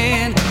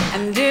sin.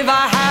 And if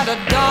I had a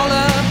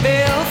dollar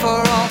bill for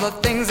all the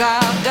things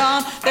I've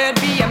done, there'd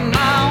be a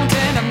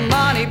mountain of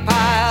money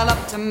piled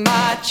up to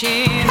my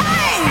chin.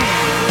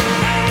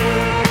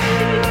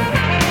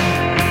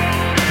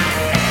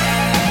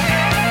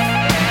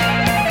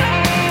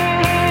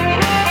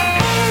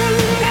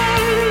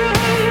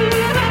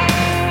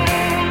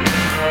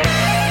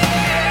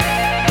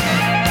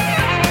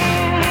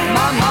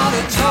 My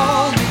mother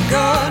told me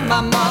good,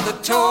 my mother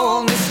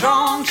told me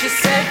strong. She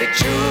said be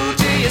true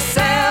to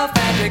yourself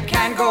and you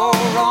can't go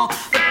wrong.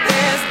 But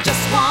there's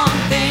just one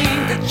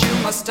thing that you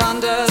must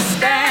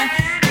understand.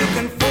 You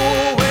can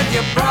fool with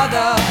your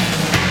brother,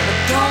 but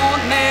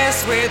don't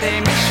mess with a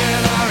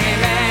missionary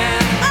man.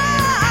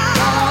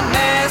 Don't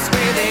mess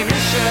with a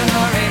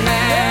missionary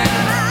man.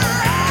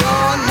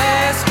 Don't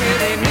mess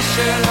with a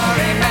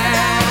missionary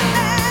man.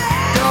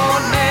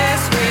 Don't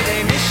mess with a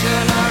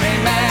missionary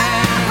man.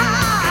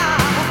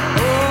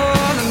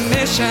 Oh, the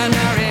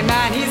missionary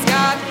man, he's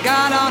got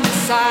God on his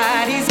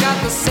side. He's got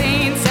the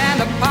saints and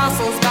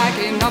apostles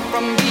backing up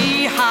from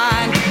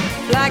behind.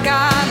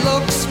 Black-eyed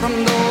looks from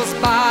those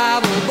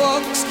Bible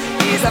books.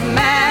 He's a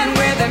man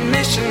with a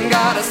mission,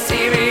 got a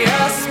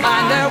serious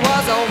mind. There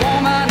was a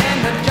woman in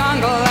the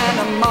jungle and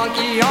a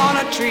monkey on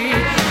a tree.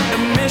 The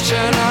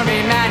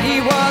missionary man, he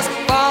was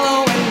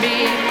following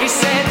me. He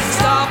said,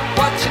 stop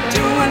what you're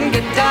doing,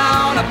 get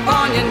down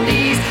upon your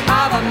knees.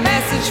 I've a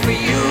message for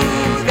you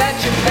that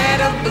you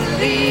better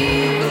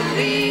believe,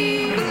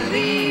 believe,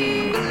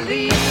 believe,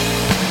 believe.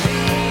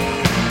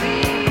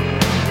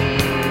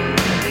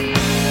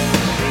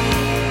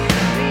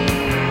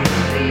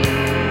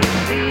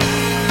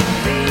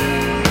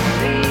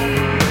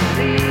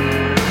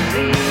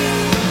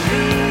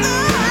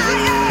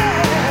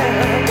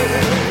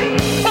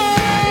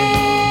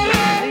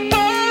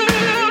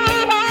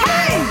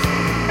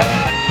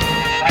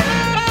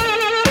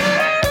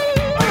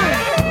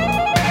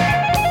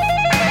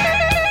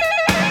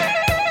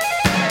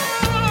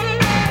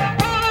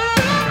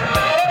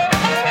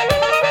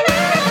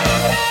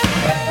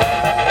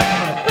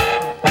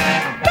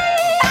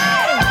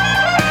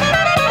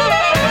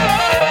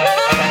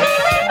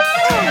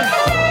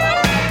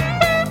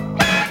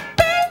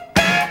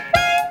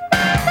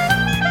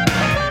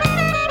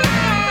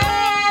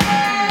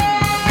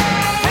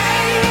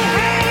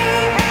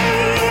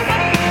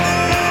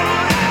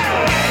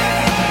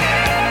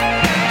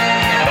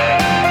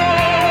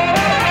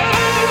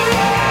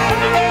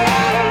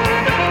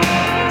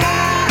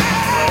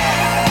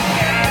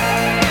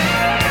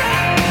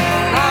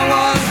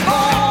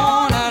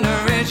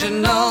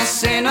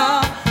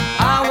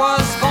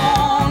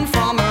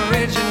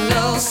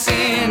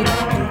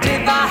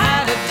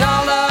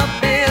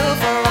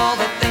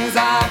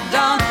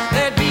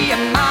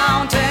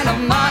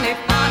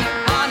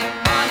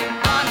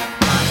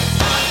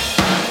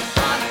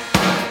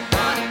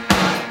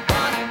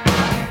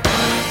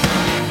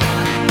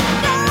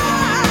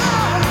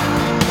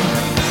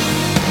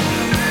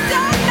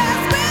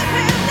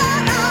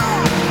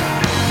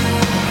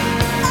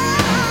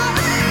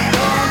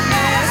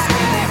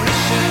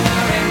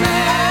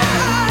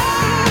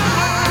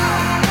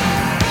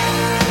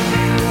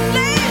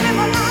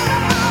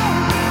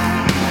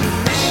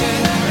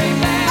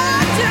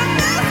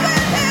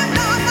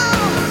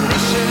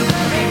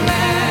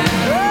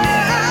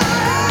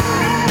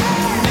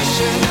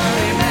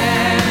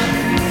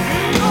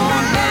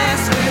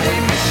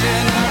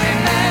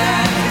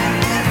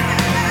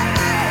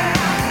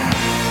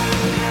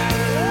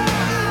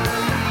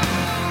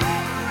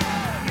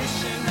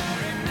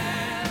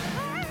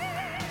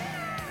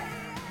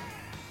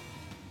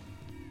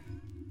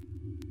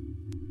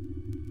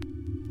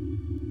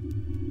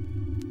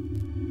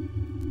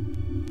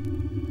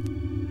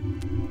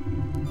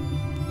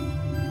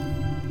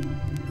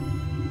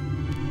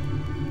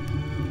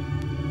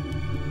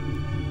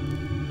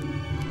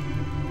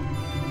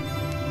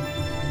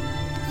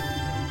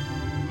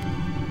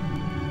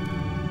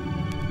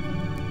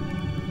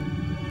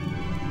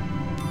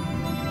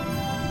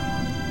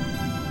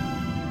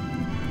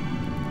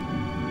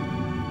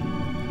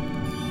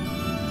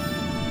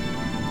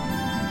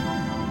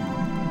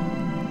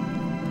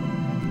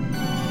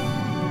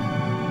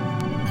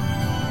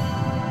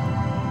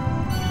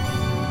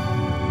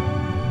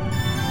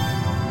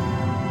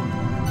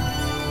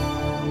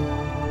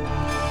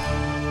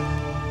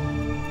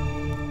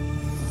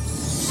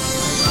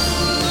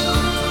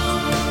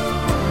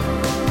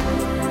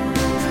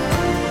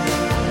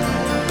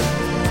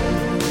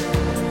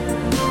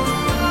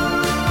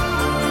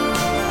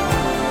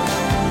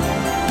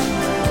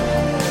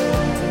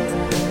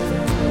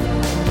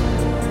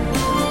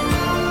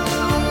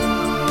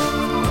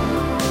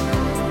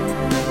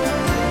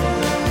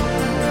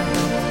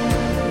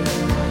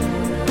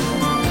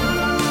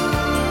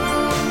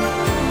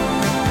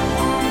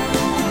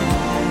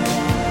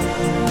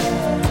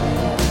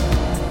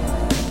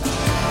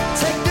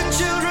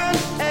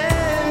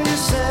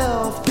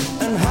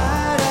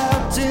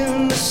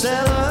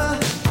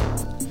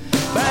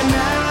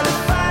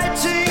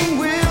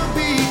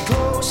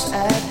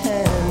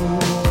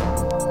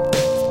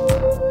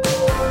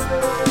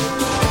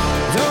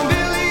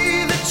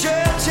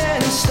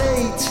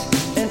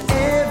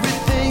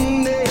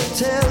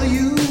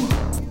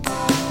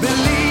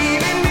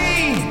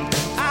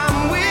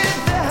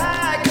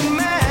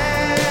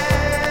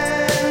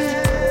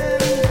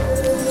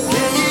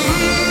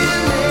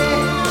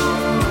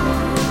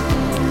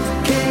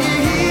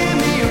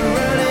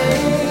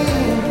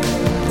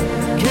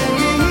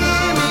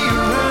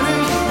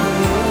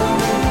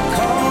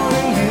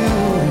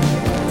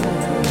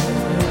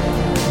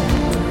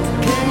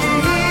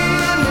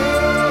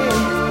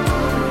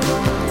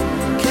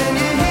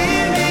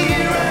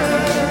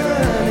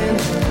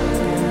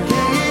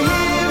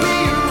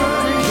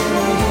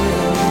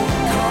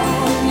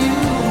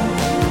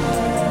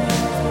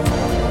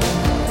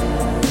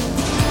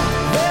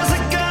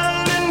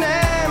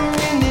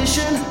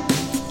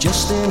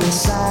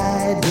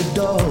 outside the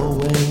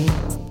doorway.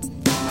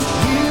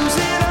 Use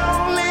it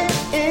only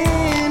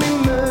in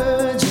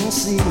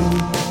emergency.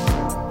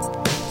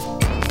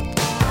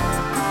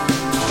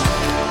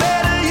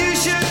 Better you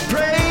should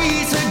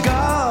pray to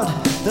God,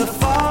 the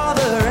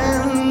Father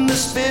and the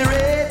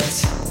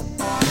Spirit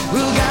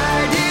will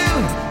guide you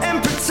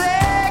and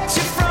protect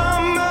you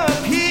from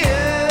up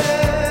here.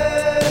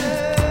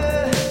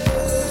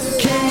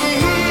 Can you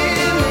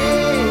hear me?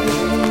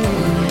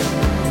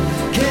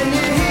 Can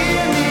you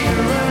hear me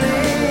running?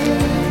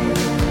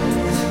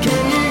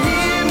 Can you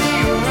hear me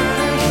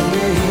running? Can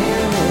you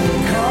hear me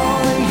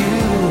calling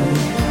you?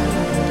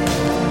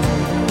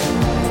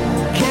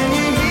 Can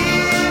you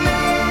hear me?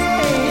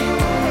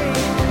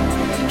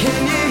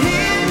 Can you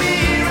hear me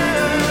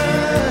running?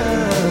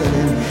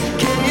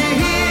 Can you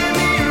hear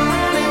me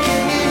running?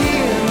 Can you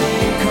hear me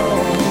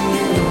calling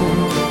you?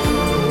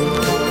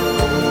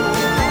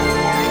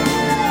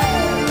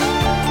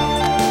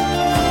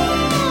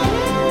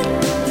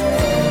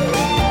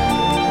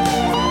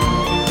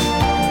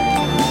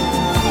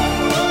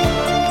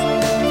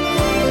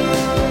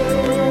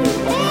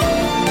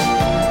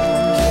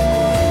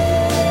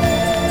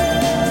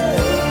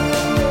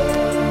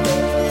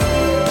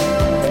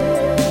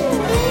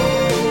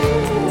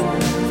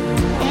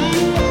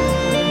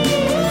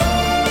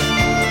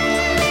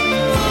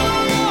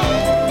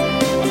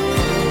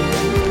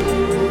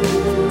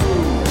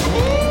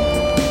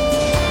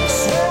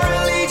 Swear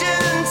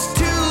allegiance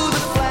to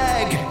the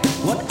flag,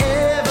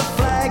 whatever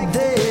flag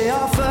they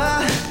offer.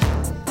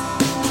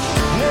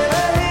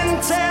 Never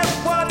hint at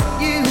what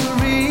you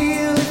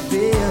really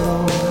feel.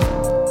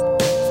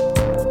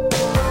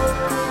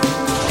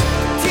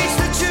 Teach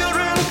the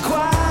children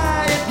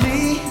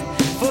quietly,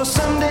 for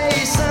someday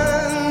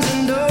sons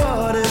and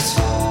daughters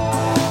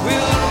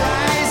will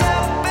rise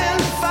up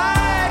and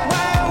fight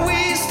while we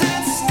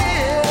stood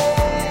still.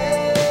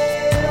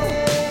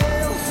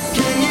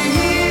 Can you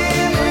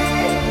hear me?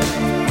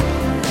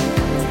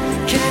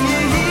 Can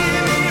you hear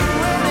me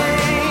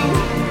running?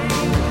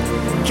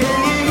 Can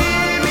you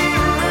hear me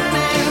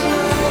running?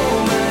 Oh,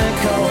 man,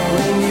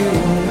 calling you.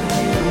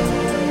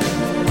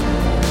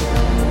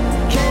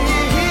 Can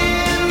you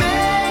hear me?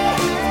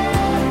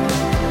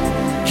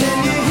 Can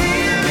you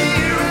hear me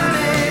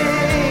running?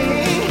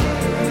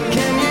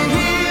 Can you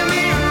hear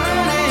me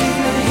running?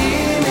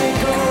 Hear me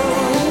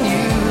calling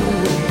you.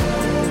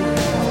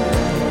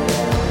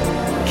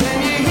 Can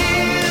you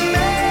hear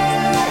me?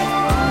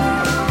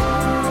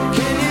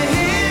 Can you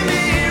hear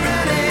me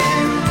running?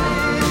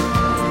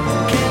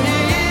 Can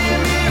you hear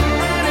me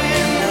running?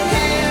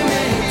 Hear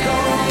me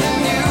calling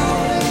you.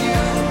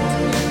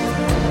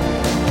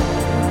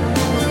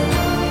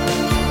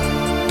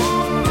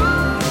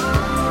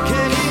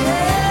 Can you hear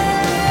me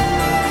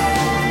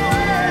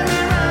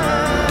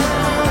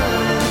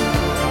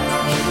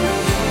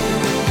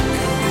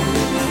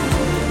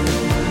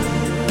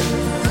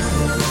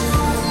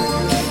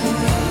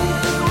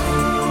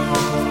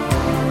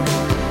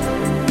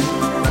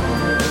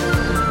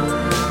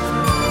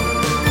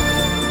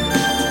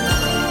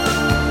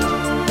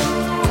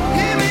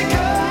Hear me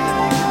calling you. Hear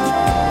me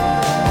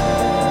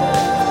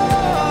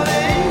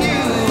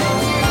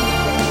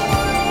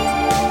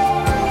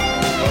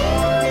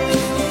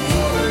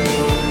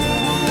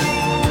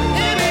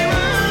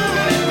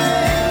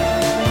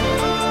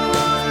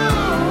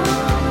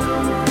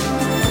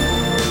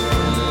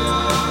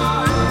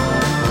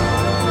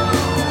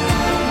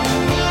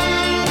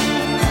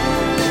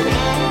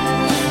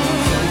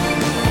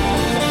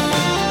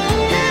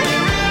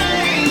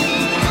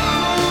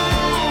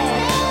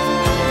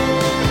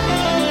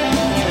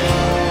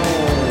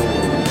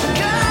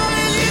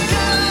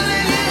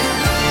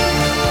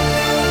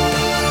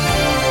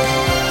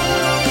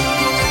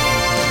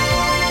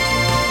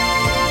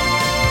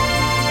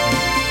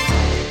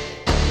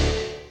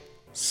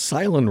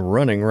Silent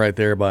Running right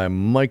there by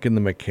Mike and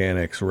the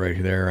Mechanics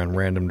right there on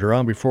Random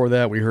Draw. Before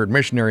that, we heard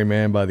Missionary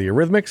Man by the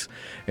Eurythmics,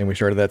 and we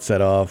started that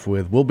set off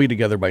with We'll Be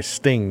Together by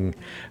Sting.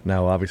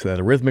 Now, obviously, that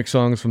Eurythmics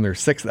song is from their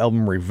 6th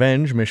album,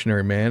 Revenge,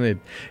 Missionary Man. It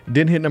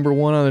didn't hit number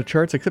 1 on the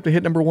charts, except it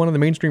hit number 1 on the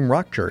mainstream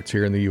rock charts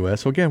here in the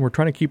U.S. So again, we're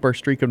trying to keep our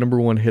streak of number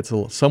 1 hits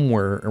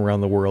somewhere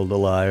around the world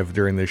alive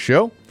during this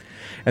show.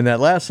 And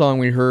that last song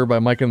we heard by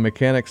Mike and the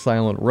Mechanics,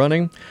 Silent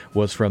Running,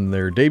 was from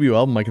their debut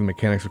album. Mike and the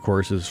Mechanics, of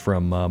course, is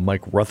from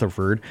Mike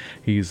Rutherford.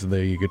 He's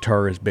the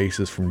guitarist,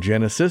 bassist from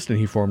Genesis, and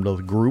he formed a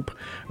group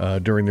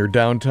during their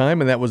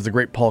downtime, and that was the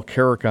great Paul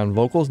Carrack on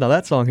vocals. Now,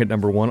 that song hit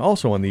number 1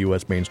 also on the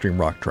U.S. mainstream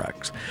rock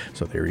tracks.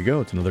 So there you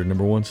go. It's another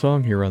number 1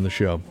 song here on the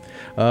show.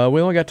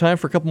 We only got time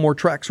for a couple more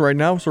tracks right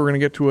now, so we're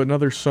going to get to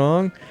another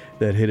song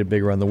that hit it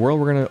big around the world.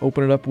 We're going to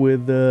open it up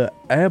with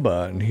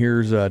ABBA, and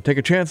here's Take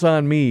a Chance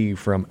on Me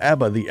from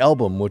ABBA, the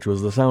album, which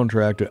was the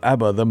soundtrack to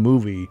ABBA, the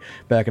movie,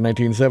 back in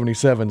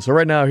 1977. So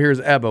right now, here's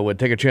ABBA with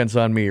Take a Chance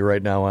on Me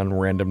right now on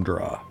Random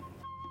Draw.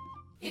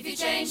 If you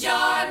change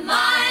your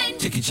mind,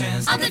 take a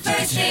chance. I'm the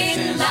first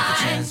in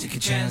line.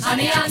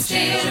 Honey, I'm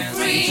still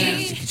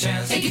free.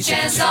 Take a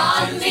chance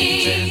on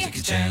me.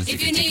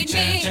 If you need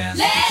me,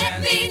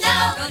 let me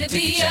know. Gonna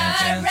be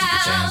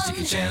around.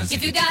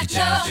 If you got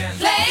no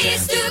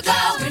place to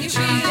go when you're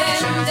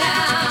feeling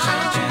down.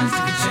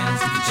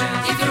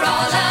 If you're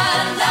all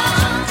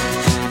alone,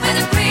 when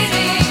the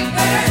pretty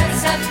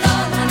birds have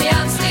flown, honey,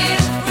 I'm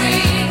still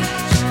free.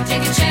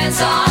 Take a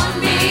chance on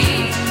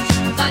me.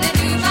 Gonna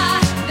do my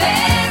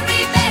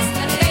very best,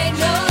 and it ain't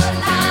no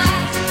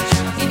lie.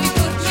 If you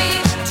put me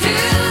to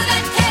the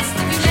test,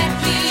 if you let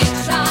me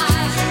try,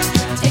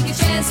 take a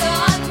chance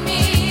on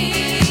me.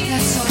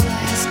 That's all I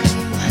ask of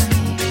you,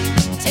 honey.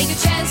 Take a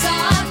chance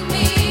on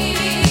me.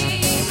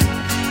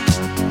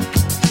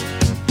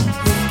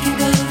 We can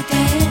go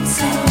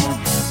dancing,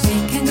 we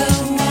can go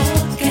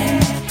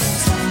walking,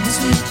 as long as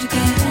we're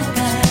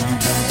together.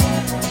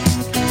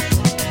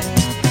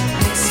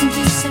 Listen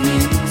to some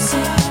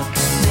music,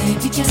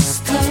 maybe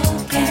just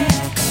talking, get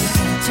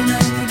to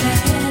know you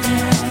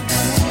better.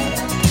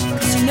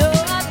 'Cause you know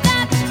I've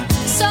got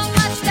so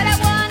much that I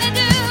wanna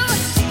do.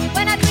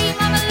 When I dream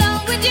I'm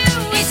alone with you,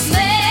 it's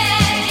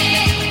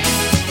magic.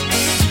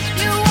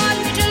 You want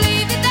me to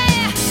leave you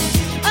there,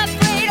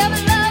 afraid of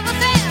a love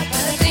affair,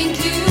 but I think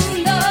you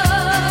know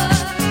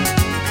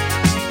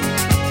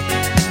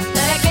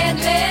that I can't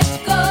let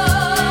go.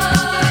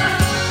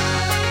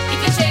 If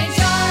you change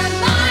your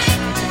mind,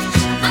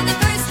 I'm the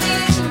first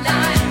in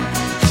line.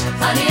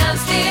 Honey, I'm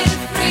still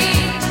free.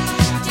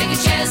 Take a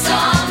chance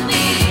on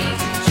me.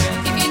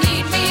 If you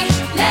need me,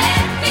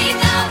 let me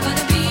know.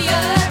 Gonna be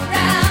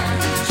around.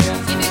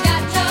 If you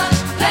got no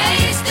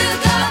place to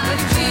go when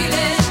you're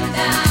feeling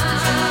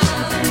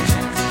down.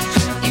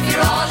 If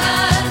you're all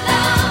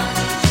alone,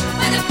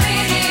 when the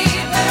pretty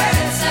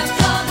birds have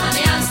flown,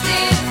 honey, I'm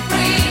still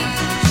free.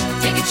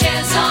 Take a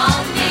chance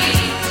on me.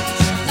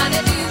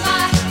 Gonna do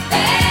my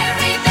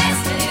very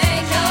best, and it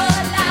ain't no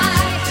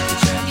lie.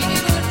 If you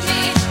put me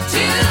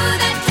to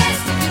the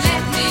test, if you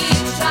let me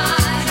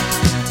try,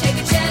 take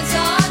a chance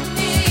on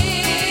me.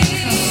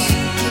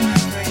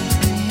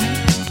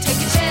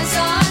 Take a chance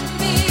on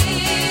me.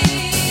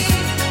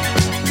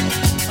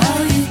 Oh,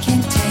 you can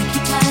take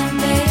your time,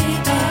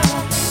 baby.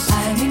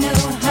 I'm in no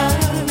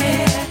hurry.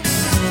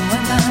 No,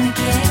 I'm gonna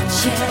get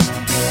you.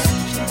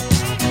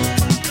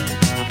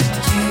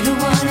 You don't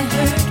wanna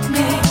hurt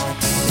me,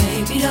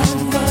 baby,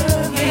 don't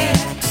worry.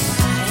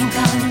 I ain't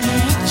gonna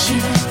let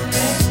you.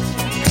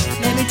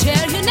 Let me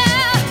tell you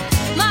now,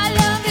 my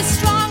love is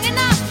strong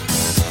enough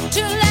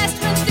to last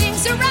when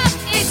things are rough.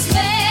 It's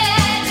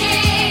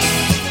magic.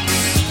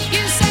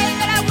 You say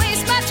that I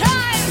waste my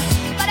time,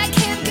 but I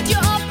can't get you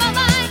off my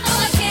mind.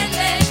 Oh, I can't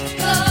let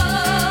go.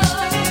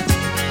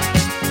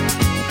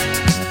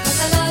 'Cause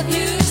I love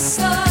you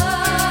so.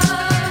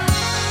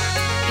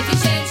 If you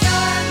change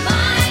your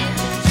mind,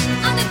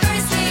 I'm the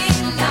first in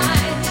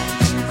line.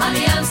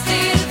 Honey, I'm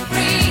still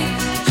free.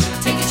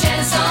 Take a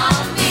chance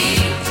on me.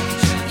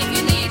 If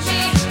you need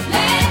me,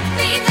 let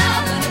me know.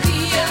 Gonna be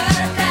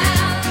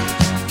around.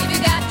 If you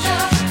got no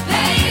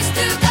place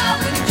to go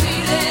when you're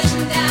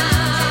feeling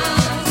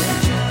down.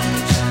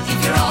 If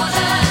you're all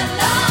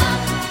alone,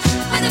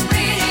 when the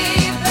pretty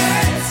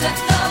birds have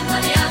flown,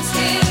 honey, I'm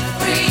still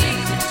free.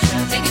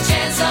 Take a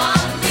chance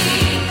on me.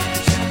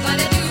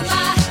 Gonna do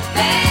my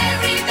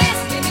very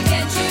best, baby,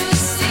 can't you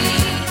see?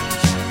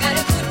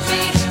 Gotta put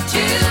me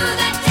to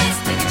the test.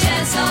 Take a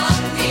chance on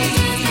me.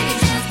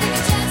 Take a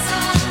chance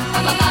on me.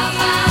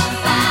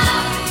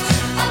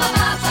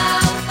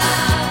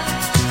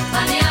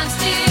 Honey, I'm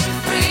still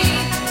free.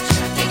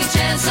 Take a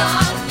chance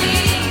on me.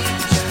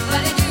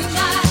 Gonna do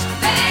my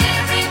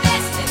very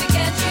best, baby,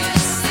 can't you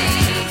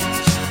see?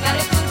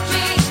 Gotta put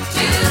me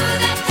to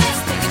the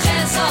test. Take a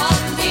chance on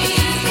me.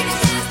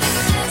 Take a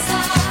chance on me.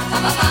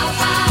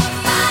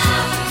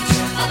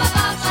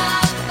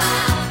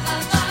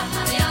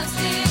 Honey, I'm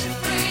still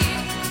free.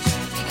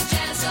 Take a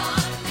chance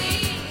on me.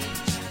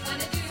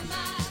 Gonna do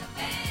my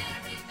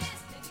very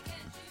best, baby,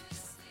 can't you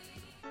see?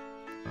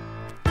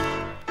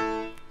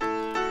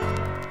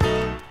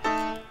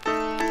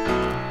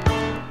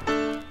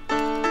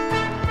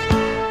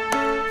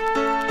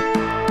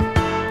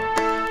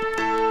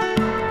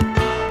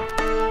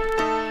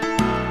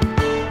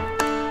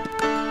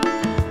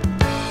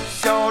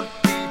 Short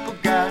people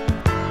got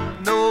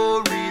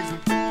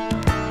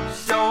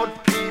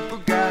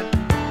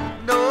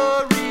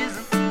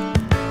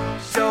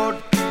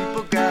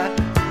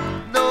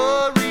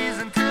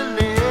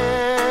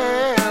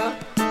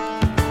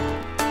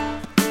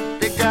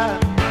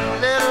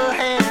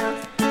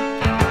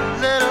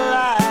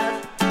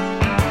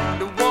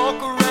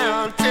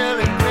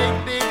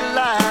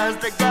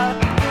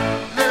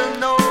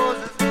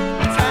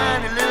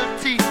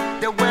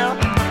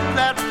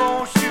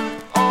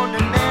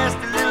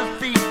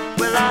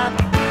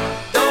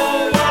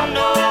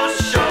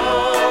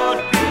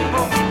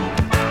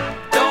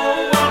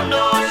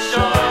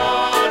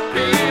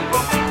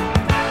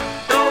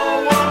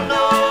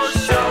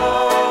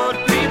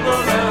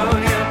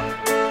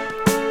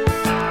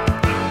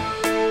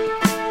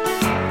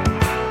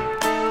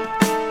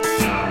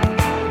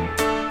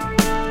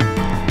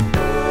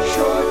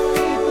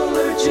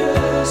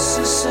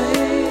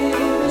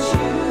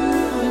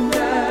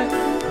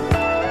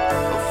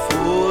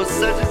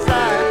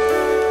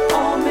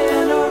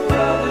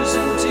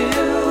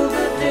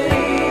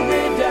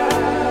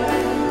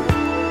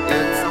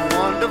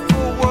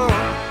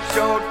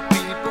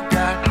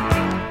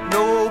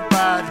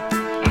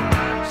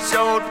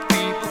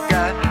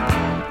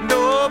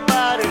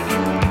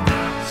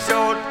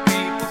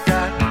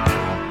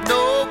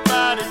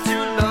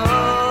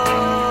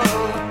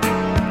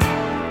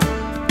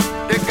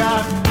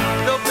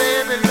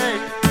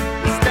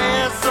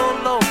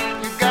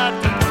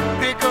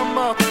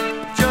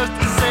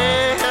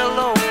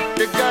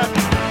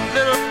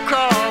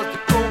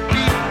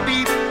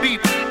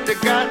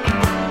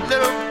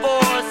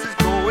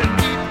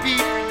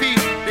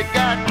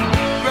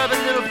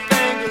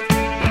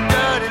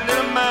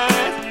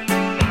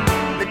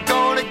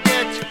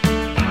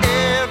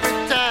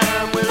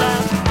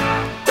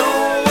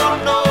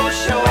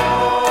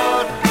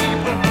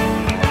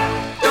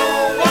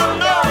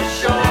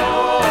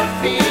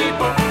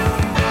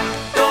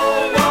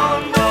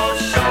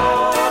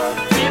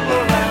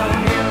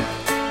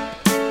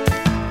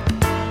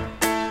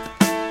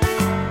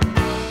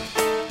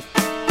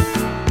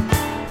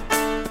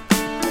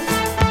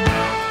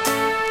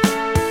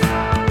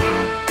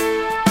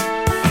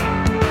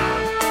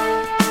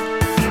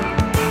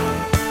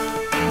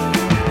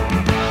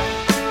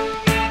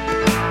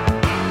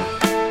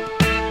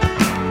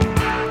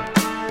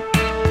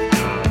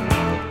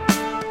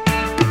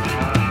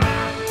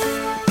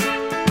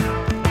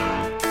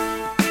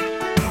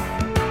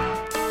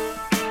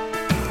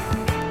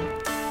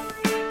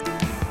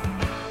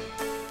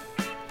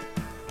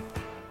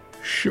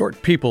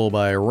Short People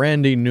by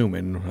Randy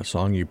Newman, a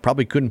song you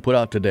probably couldn't put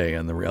out today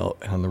on the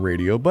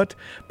radio, but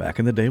back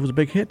in the day was a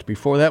big hit.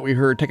 Before that, we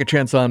heard Take a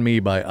Chance on Me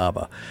by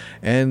ABBA.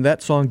 And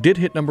that song did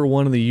hit number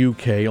 1 in the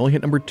UK, only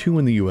hit number 2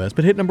 in the US,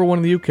 but hit number 1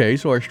 in the UK,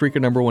 so our streak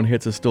of number 1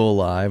 hits is still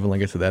alive. And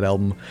like I said,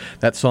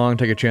 that song,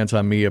 Take a Chance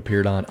on Me,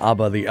 appeared on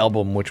ABBA the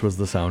album, which was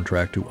the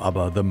soundtrack to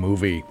ABBA the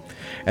movie.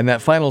 And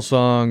that final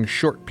song,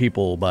 Short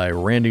People by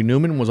Randy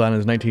Newman, was on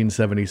his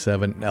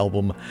 1977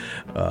 album,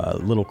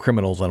 Little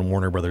Criminals on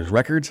Warner Brothers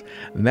Records.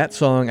 And that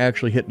song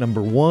actually hit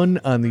number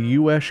 1 on the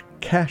U.S.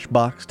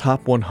 Cashbox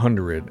Top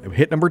 100. It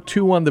hit number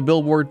 2 on the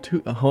Billboard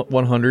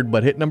 100,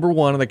 but hit number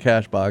 1 on the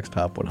Cashbox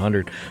Top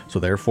 100. So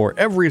therefore,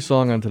 every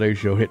song on today's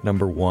show hit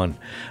number 1.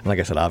 And like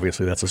I said,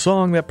 obviously that's a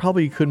song that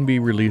probably couldn't be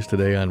released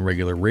today on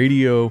regular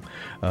radio.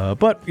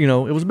 But, you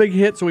know, it was a big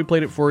hit, so we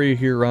played it for you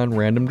here on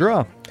Random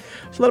Draw.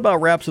 So that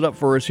about wraps it up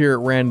for us here at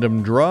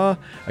Random Draw.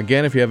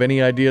 Again, if you have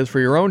any ideas for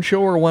your own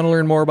show or want to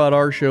learn more about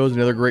our shows and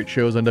other great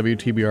shows on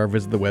WTBR,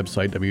 visit the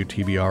website,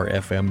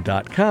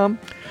 WTBRFM.com.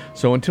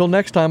 So until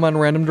next time on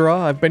Random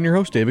Draw, I've been your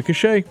host, David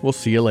Cachet. We'll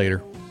see you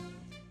later.